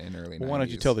 80s and early 90s. Why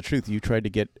don't you tell the truth? You tried to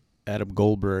get Adam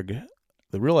Goldberg,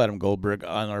 the real Adam Goldberg,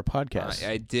 on our podcast.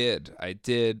 I did.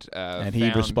 And he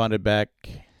responded back.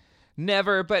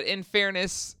 Never, but in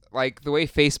fairness, like the way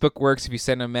Facebook works, if you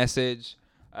send a message,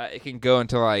 it can go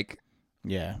into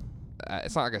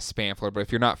it's not like a spam folder, but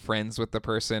if you're not friends with the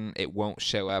person, it won't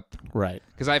show up. Right.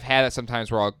 Because I've had it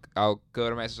sometimes where I'll go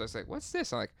to message. I was like, "What's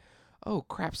this?" I'm like, "Oh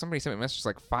crap! Somebody sent me a message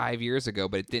like 5 years ago,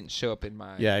 but it didn't show up in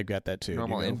my I got that too.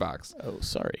 normal inbox." Oh,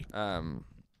 sorry. So I'm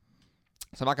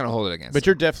not gonna hold it against. But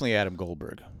you're definitely Adam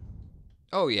Goldberg.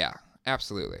 Oh yeah,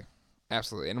 absolutely.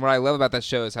 Absolutely. And what I love about that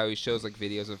show is how he shows like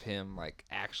videos of him like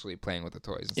actually playing with the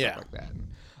toys and stuff like that.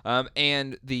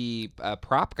 And the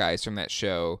prop guys from that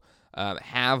show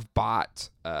have bought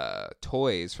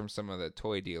toys from some of the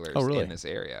toy dealers in this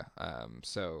area.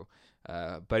 So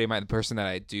buddy of mine, the person that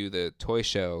I do the toy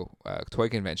show, toy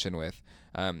convention with,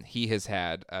 he has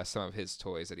had some of his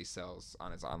toys that he sells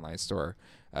on his online store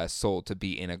sold to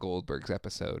be in a Goldberg's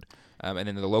episode. And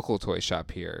then the local toy shop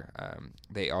here,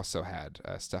 they also had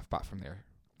stuff bought from their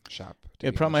shop.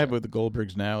 The problem I have with the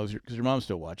Goldbergs now is because your mom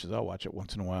still watches. I'll watch it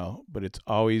once in a while, but it's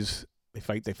always they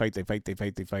fight. In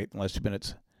the last 2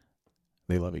 minutes,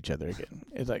 they love each other again.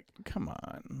 It's like, come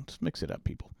on, let's mix it up,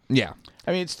 people. Yeah.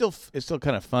 I mean, it's still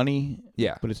kind of funny.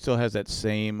 Yeah. But it still has that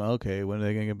same, okay, when are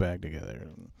they going to get back together?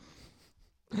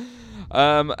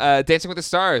 Dancing with the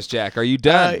Stars, Jack. Are you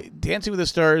done? Dancing with the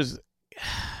Stars.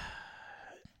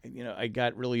 I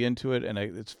got really into it, and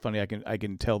it's funny. I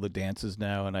can tell the dances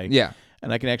now, and I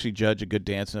can actually judge a good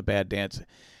dance and a bad dance.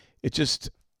 It just,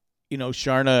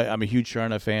 Sharna. I'm a huge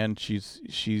Sharna fan.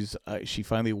 She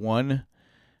finally won,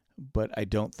 but I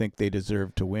don't think they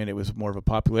deserved to win. It was more of a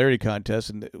popularity contest,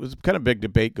 and it was kind of a big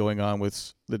debate going on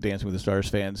with the Dancing with the Stars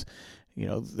fans.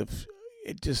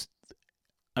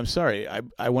 I'm sorry.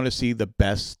 I want to see the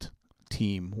best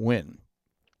team win,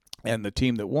 and the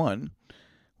team that won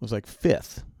was like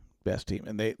 5th best team,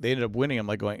 and they ended up winning. I'm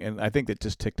like going, and I think that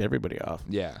just ticked everybody off.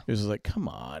 Yeah, it was like, come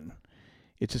on.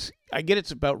 It's just, I get it's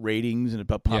about ratings and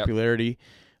about popularity,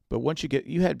 but once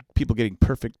you had people getting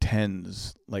perfect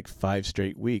 10s like 5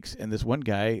 straight weeks, and this one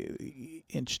guy,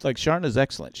 like Sharna's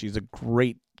excellent. She's a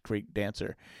great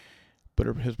dancer, but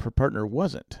her partner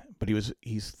wasn't. But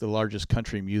he's the largest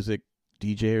country music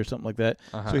DJ or something like that,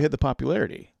 so he had the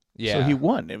popularity. Yeah, so he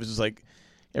won. It was just like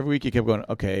every week he kept going,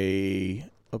 okay,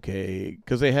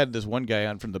 because they had this one guy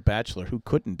on from The Bachelor who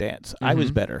couldn't dance. I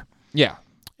was better. Yeah.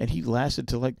 And he lasted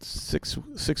till like six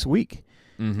week.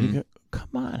 You go, come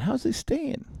on, how's he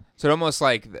staying? So it almost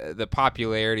like the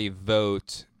popularity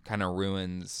vote kind of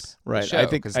ruins the show, I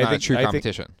think it's not a true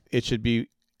competition. It should be,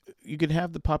 you can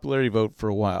have the popularity vote for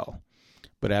a while,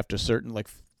 but after certain like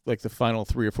the final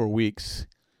 3 or 4 weeks,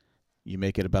 you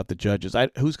make it about the judges.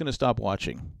 Who's going to stop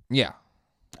watching? Yeah.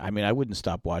 I mean, I wouldn't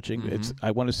stop watching. I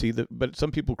want to see but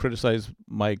some people criticize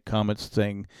my comments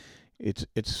saying it's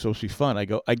supposed to be fun. I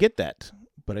go, I get that,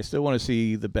 but I still want to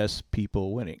see the best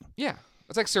people winning. Yeah,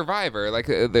 it's like Survivor, like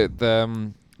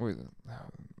when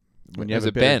you have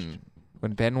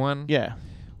when Ben won. Yeah,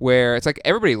 where it's like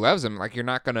everybody loves him. Like you're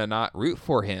not gonna not root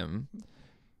for him,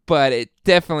 but it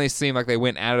definitely seemed like they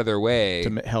went out of their way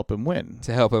to help him win.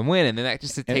 And then that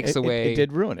just takes away. It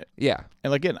did ruin it. Yeah,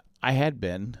 and again, I had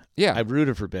Ben. Yeah, I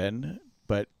rooted for Ben,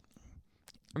 but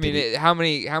I mean, how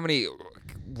many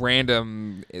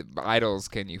random idols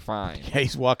can you find? Yeah,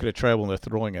 he's walking a tribal and they're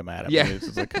throwing him at him. Yeah, it's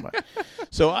just like, come on.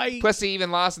 So plus he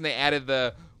even lost, and they added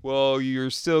you're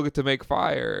still get to make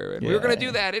fire, and we were gonna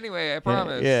do that anyway. I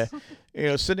promise.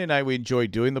 Yeah. Cindy and I, we enjoy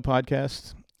doing the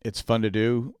podcast. It's fun to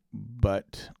do,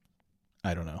 but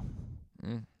I don't know.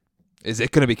 Is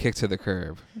it gonna be kicked to the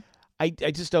curb? I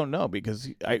just don't know, because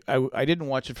I didn't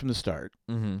watch it from the start.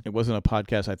 It wasn't a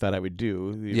podcast I thought I would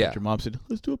do. Your mom said,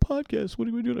 let's do a podcast. What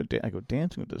are we doing? I go,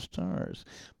 Dancing with the Stars.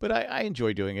 But I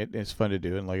enjoy doing it. It's fun to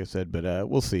do, and like I said, but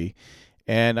we'll see.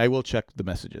 And I will check the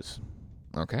messages.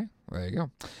 Okay, there you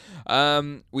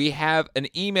go. We have an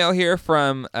email here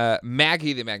from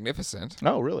Maggie the Magnificent.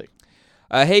 Oh, really?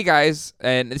 Hey, guys.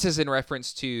 And this is in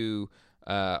reference to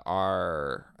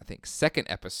our, I think, second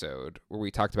episode where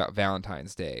we talked about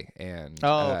Valentine's Day and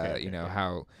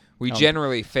how we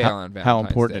generally fail on Valentine's Day. How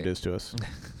important it is to us.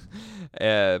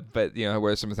 But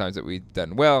where sometimes that we've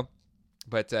done well.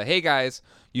 But hey, guys,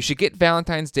 you should get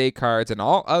Valentine's Day cards and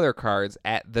all other cards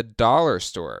at the dollar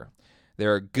store.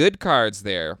 There are good cards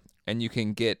there, and you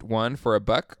can get one for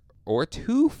 $1 or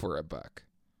 2 for $1.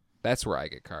 That's where I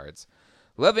get cards.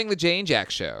 Loving the Jay and Jack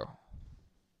Show,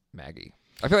 Maggie.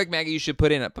 I feel like, Maggie, you should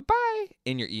put in a bye-bye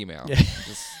in your email.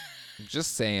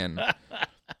 Just saying.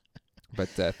 But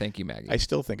thank you, Maggie. I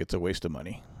still think it's a waste of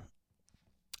money.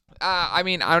 I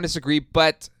mean, I don't disagree,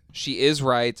 but she is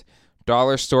right.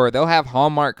 Dollar store, they'll have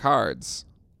Hallmark cards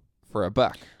for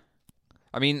 $1.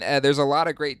 I mean, there's a lot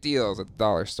of great deals at the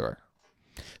dollar store.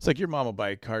 It's like your mom will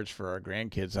buy cards for our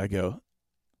grandkids. I go,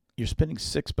 you're spending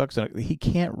 $6 on it. He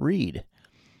can't read.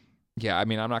 Yeah, I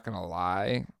mean, I'm not going to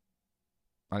lie.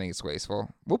 I think it's wasteful.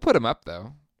 We'll put him up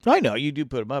though. I know you do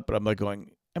put him up, but I'm like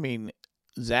going. I mean,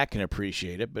 Zach can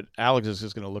appreciate it, but Alex is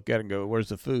just going to look at it and go, "Where's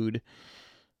the food?"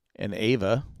 And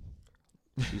Ava,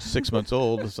 she's 6 months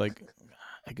old. It's like,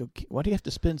 I go, why do you have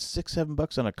to spend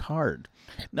 $6-7 on a card?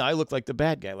 No, I look like the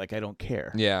bad guy. Like I don't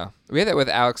care. Yeah, we had that with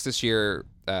Alex this year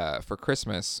for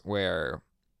Christmas, where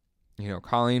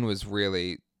Colleen was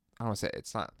really, I don't want to say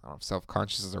it's not. I don't know if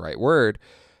self-conscious is the right word,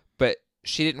 but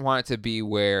she didn't want it to be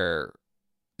where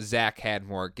Zach had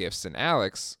more gifts than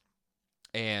Alex,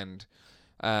 and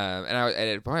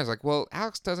at a point I was like, well,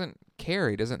 Alex doesn't care.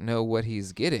 He doesn't know what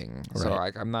he's getting. Right. So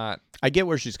I'm not. I get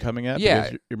where she's coming at. Yeah.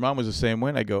 Because your mom was the same way.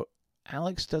 And I go,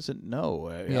 Alex doesn't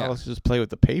know. Alex just play with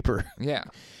the paper. Yeah.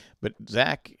 But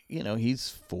Zach,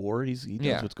 he's 4. He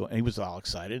knows what's going on. He was all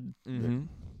excited. Mm-hmm.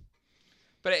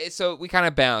 But so we kind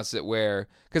of balanced it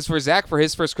because for Zach, for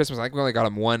his first Christmas, we only got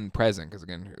him one present because,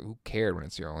 again, who cared when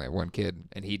you only have one kid?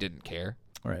 And he didn't care.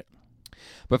 Right.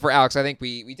 But for Alex, I think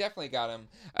we definitely got him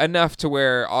enough to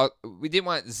where we didn't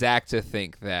want Zach to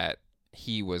think that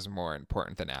he was more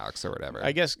important than Alex or whatever.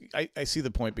 I guess I see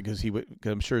the point because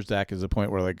I'm sure Zach is the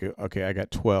point where like, okay, I got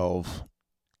 12.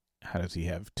 How does he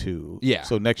have 2? Yeah.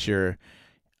 So next year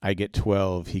I get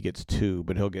 12, he gets 2,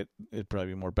 but it'll probably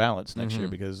be more balanced next year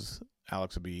because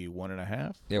Alex will be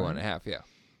 1.5. Yeah, 1.5. Yeah.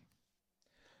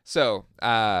 So,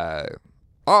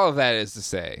 all of that is to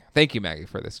say, thank you, Maggie,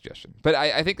 for the suggestion. But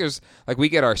I think there's we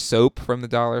get our soap from the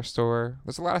dollar store.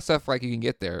 There's a lot of stuff you can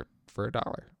get there for $1.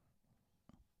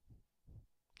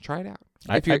 Try it out.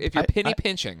 If you're penny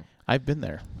pinching, I've been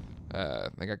there.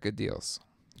 They got good deals.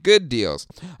 Good deals.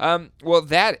 Well,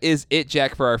 that is it,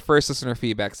 Jack, for our first listener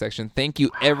feedback section. Thank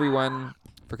you, everyone,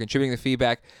 for contributing the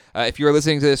feedback. If you're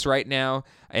listening to this right now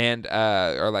and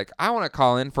are like, I want to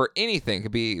call in for anything, it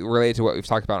could be related to what we've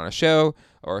talked about on a show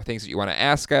or things that you want to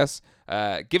ask us,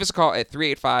 give us a call at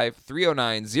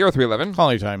 385-309-0311. Call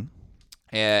anytime.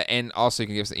 And also you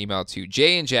can give us an email to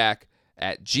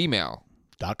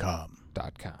jayandjack@gmail.com.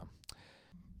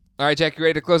 All right, Jack, you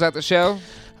ready to close out the show?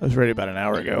 I was ready about an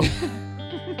hour ago.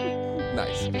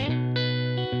 Nice.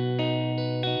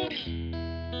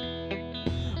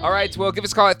 All right, well, give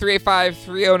us a call at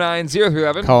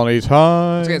 385-309-0311. Call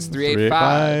anytime. It's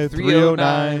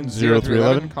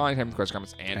 385-309-0311. Call anytime, questions,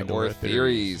 comments, and/or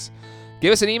theories.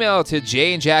 Give us an email to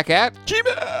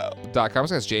jayandjack@gmail.com.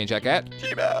 So that's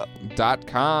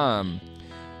jayandjack@gmail.com.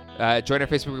 Join our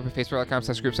Facebook group at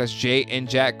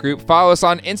facebook.com/group/jayandjackgroup. Follow us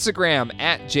on Instagram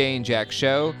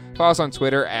 @jayandjackshow. Follow us on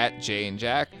Twitter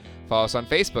 @jayandjack. Follow us on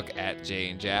Facebook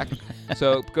 @jayandjack.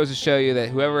 So it goes to show you that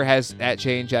whoever has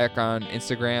 @jayandjack on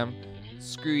Instagram,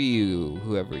 screw you,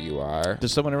 whoever you are.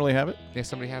 Does someone really have it? Yeah,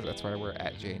 somebody has it. That's why we're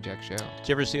 @jayandjackshow. Did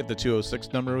you ever see if the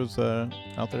 206 number was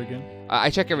out there again? I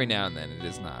check every now and then. It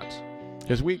is not.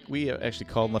 Because we actually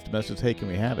called and left a message, hey, can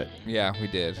we have it? Yeah, we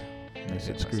did. And they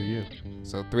said, screw you.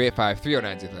 So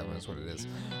 385-309-0311 is what it is.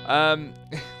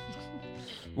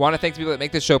 Want to thank the people that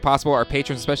make this show possible, our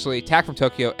patrons, especially Tack from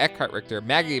Tokyo, Eckhart Richter,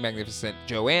 Maggie Magnificent,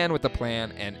 Joanne with the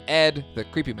Plan, and Ed, the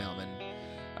Creepy Mailman.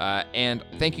 And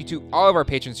thank you to all of our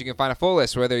patrons. You can find a full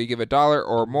list, whether you give $1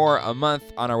 or more a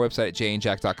month, on our website at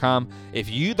jayandjack.com.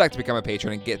 If you'd like to become a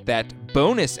patron and get that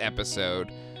bonus episode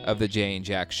of the Jay and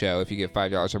Jack Show, if you give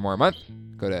 $5 or more a month,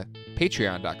 go to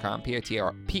patreon.com,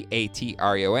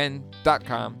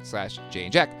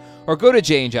 patreon.com/jayandjack, or go to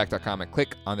jayandjack.com and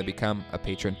click on the Become a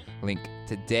Patron link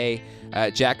today.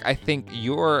 Jack, I think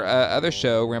your other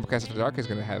show, Ramblecast After Dark, is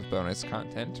going to have bonus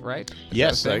content, right?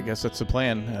 Yes, I guess that's the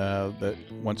plan. That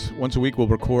once a week we'll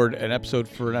record an episode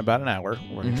for about an hour.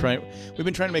 We've been trying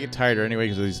to make it tighter anyway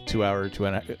because of these 2 hour.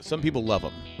 Some people love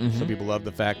them. Some people love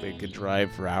the fact they could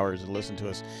drive for hours and listen to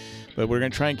us. But we're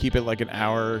going to try and keep it like an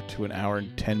hour to an hour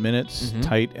and 10 minutes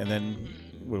tight, and then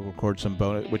we'll record some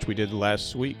bonus, which we did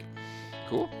last week.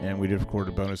 Cool. And we did record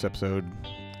a bonus episode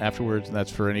afterwards, and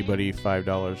that's for anybody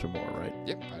 $5 or more, right?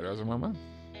 Yep, $5 or more a month.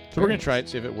 So we're going to try it,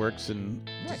 see if it works. And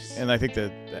nice. And I think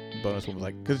that bonus one was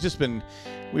because it's just been,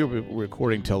 we were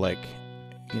recording till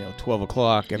 12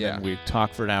 o'clock, and then we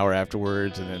talk for an hour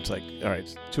afterwards, and then it's like, all right,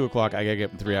 it's 2 o'clock. I gotta get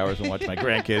up in 3 hours and watch my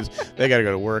grandkids. They gotta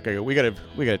go to work. We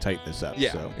gotta tighten this up.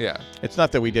 Yeah, so yeah. It's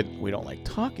not that we don't like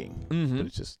talking, but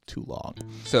it's just too long.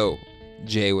 So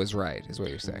Jay was right, is what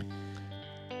you're saying.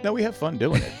 No, we have fun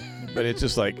doing it, but it's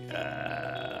just like,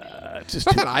 it's just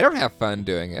not that I don't have fun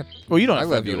doing it. Well, you don't. I have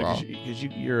love fun you all because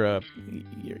you're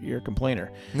a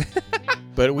complainer.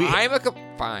 But I'm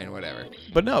fine, whatever.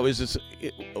 But no, it's just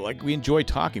we enjoy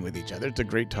talking with each other. It's a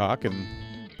great talk,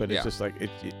 but it's just like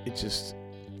it's just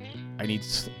I need.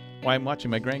 I'm watching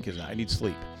my grandkids now. I need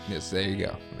sleep. Yes, there you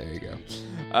go.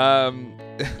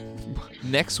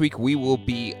 Next week we will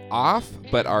be off,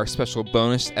 but our special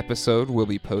bonus episode will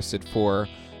be posted for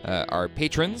our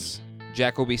patrons.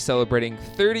 Jack will be celebrating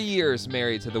 30 years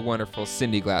married to the wonderful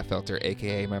Cindy Glatfelter,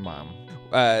 a.k.a. my mom.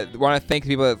 Want to thank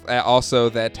people also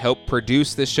that help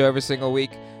produce this show every single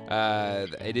week.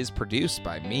 It is produced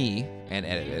by me and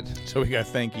edited. So we got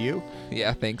to thank you?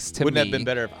 Yeah, thanks to Wouldn't me. that have been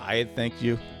better if I had thanked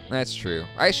you? That's true.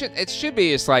 It should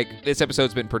be just like this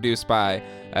episode's been produced by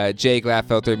Jay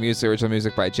Glatfelter, original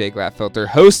music by Jay Glatfelter,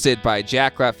 hosted by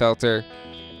Jack Glatfelter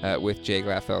with Jay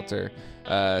Glatfelter.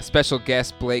 Special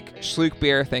guest Blake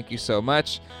Schluckbeer, thank you so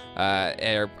much.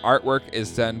 Our artwork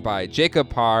is done by Jacob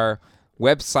Parr.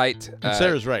 Website. And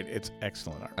Sarah's right. It's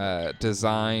excellent art.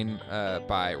 Design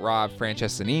by Rob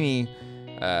Francesinini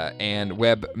and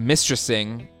web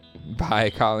mistressing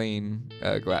by Colleen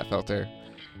Glatfelter.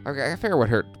 Okay, I figure what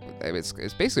her it's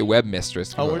basically web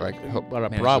mistress.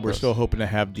 Rob, we're still hoping to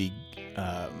have the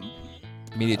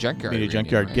Media Junkyard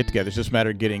right? Get together. It's just a matter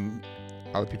of getting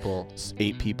other people,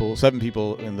 7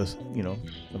 people in this,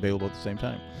 available at the same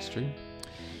time. That's true.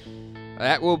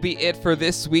 That will be it for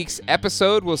this week's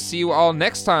episode. We'll see you all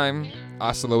next time.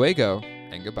 Hasta luego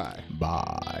and goodbye.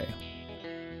 Bye.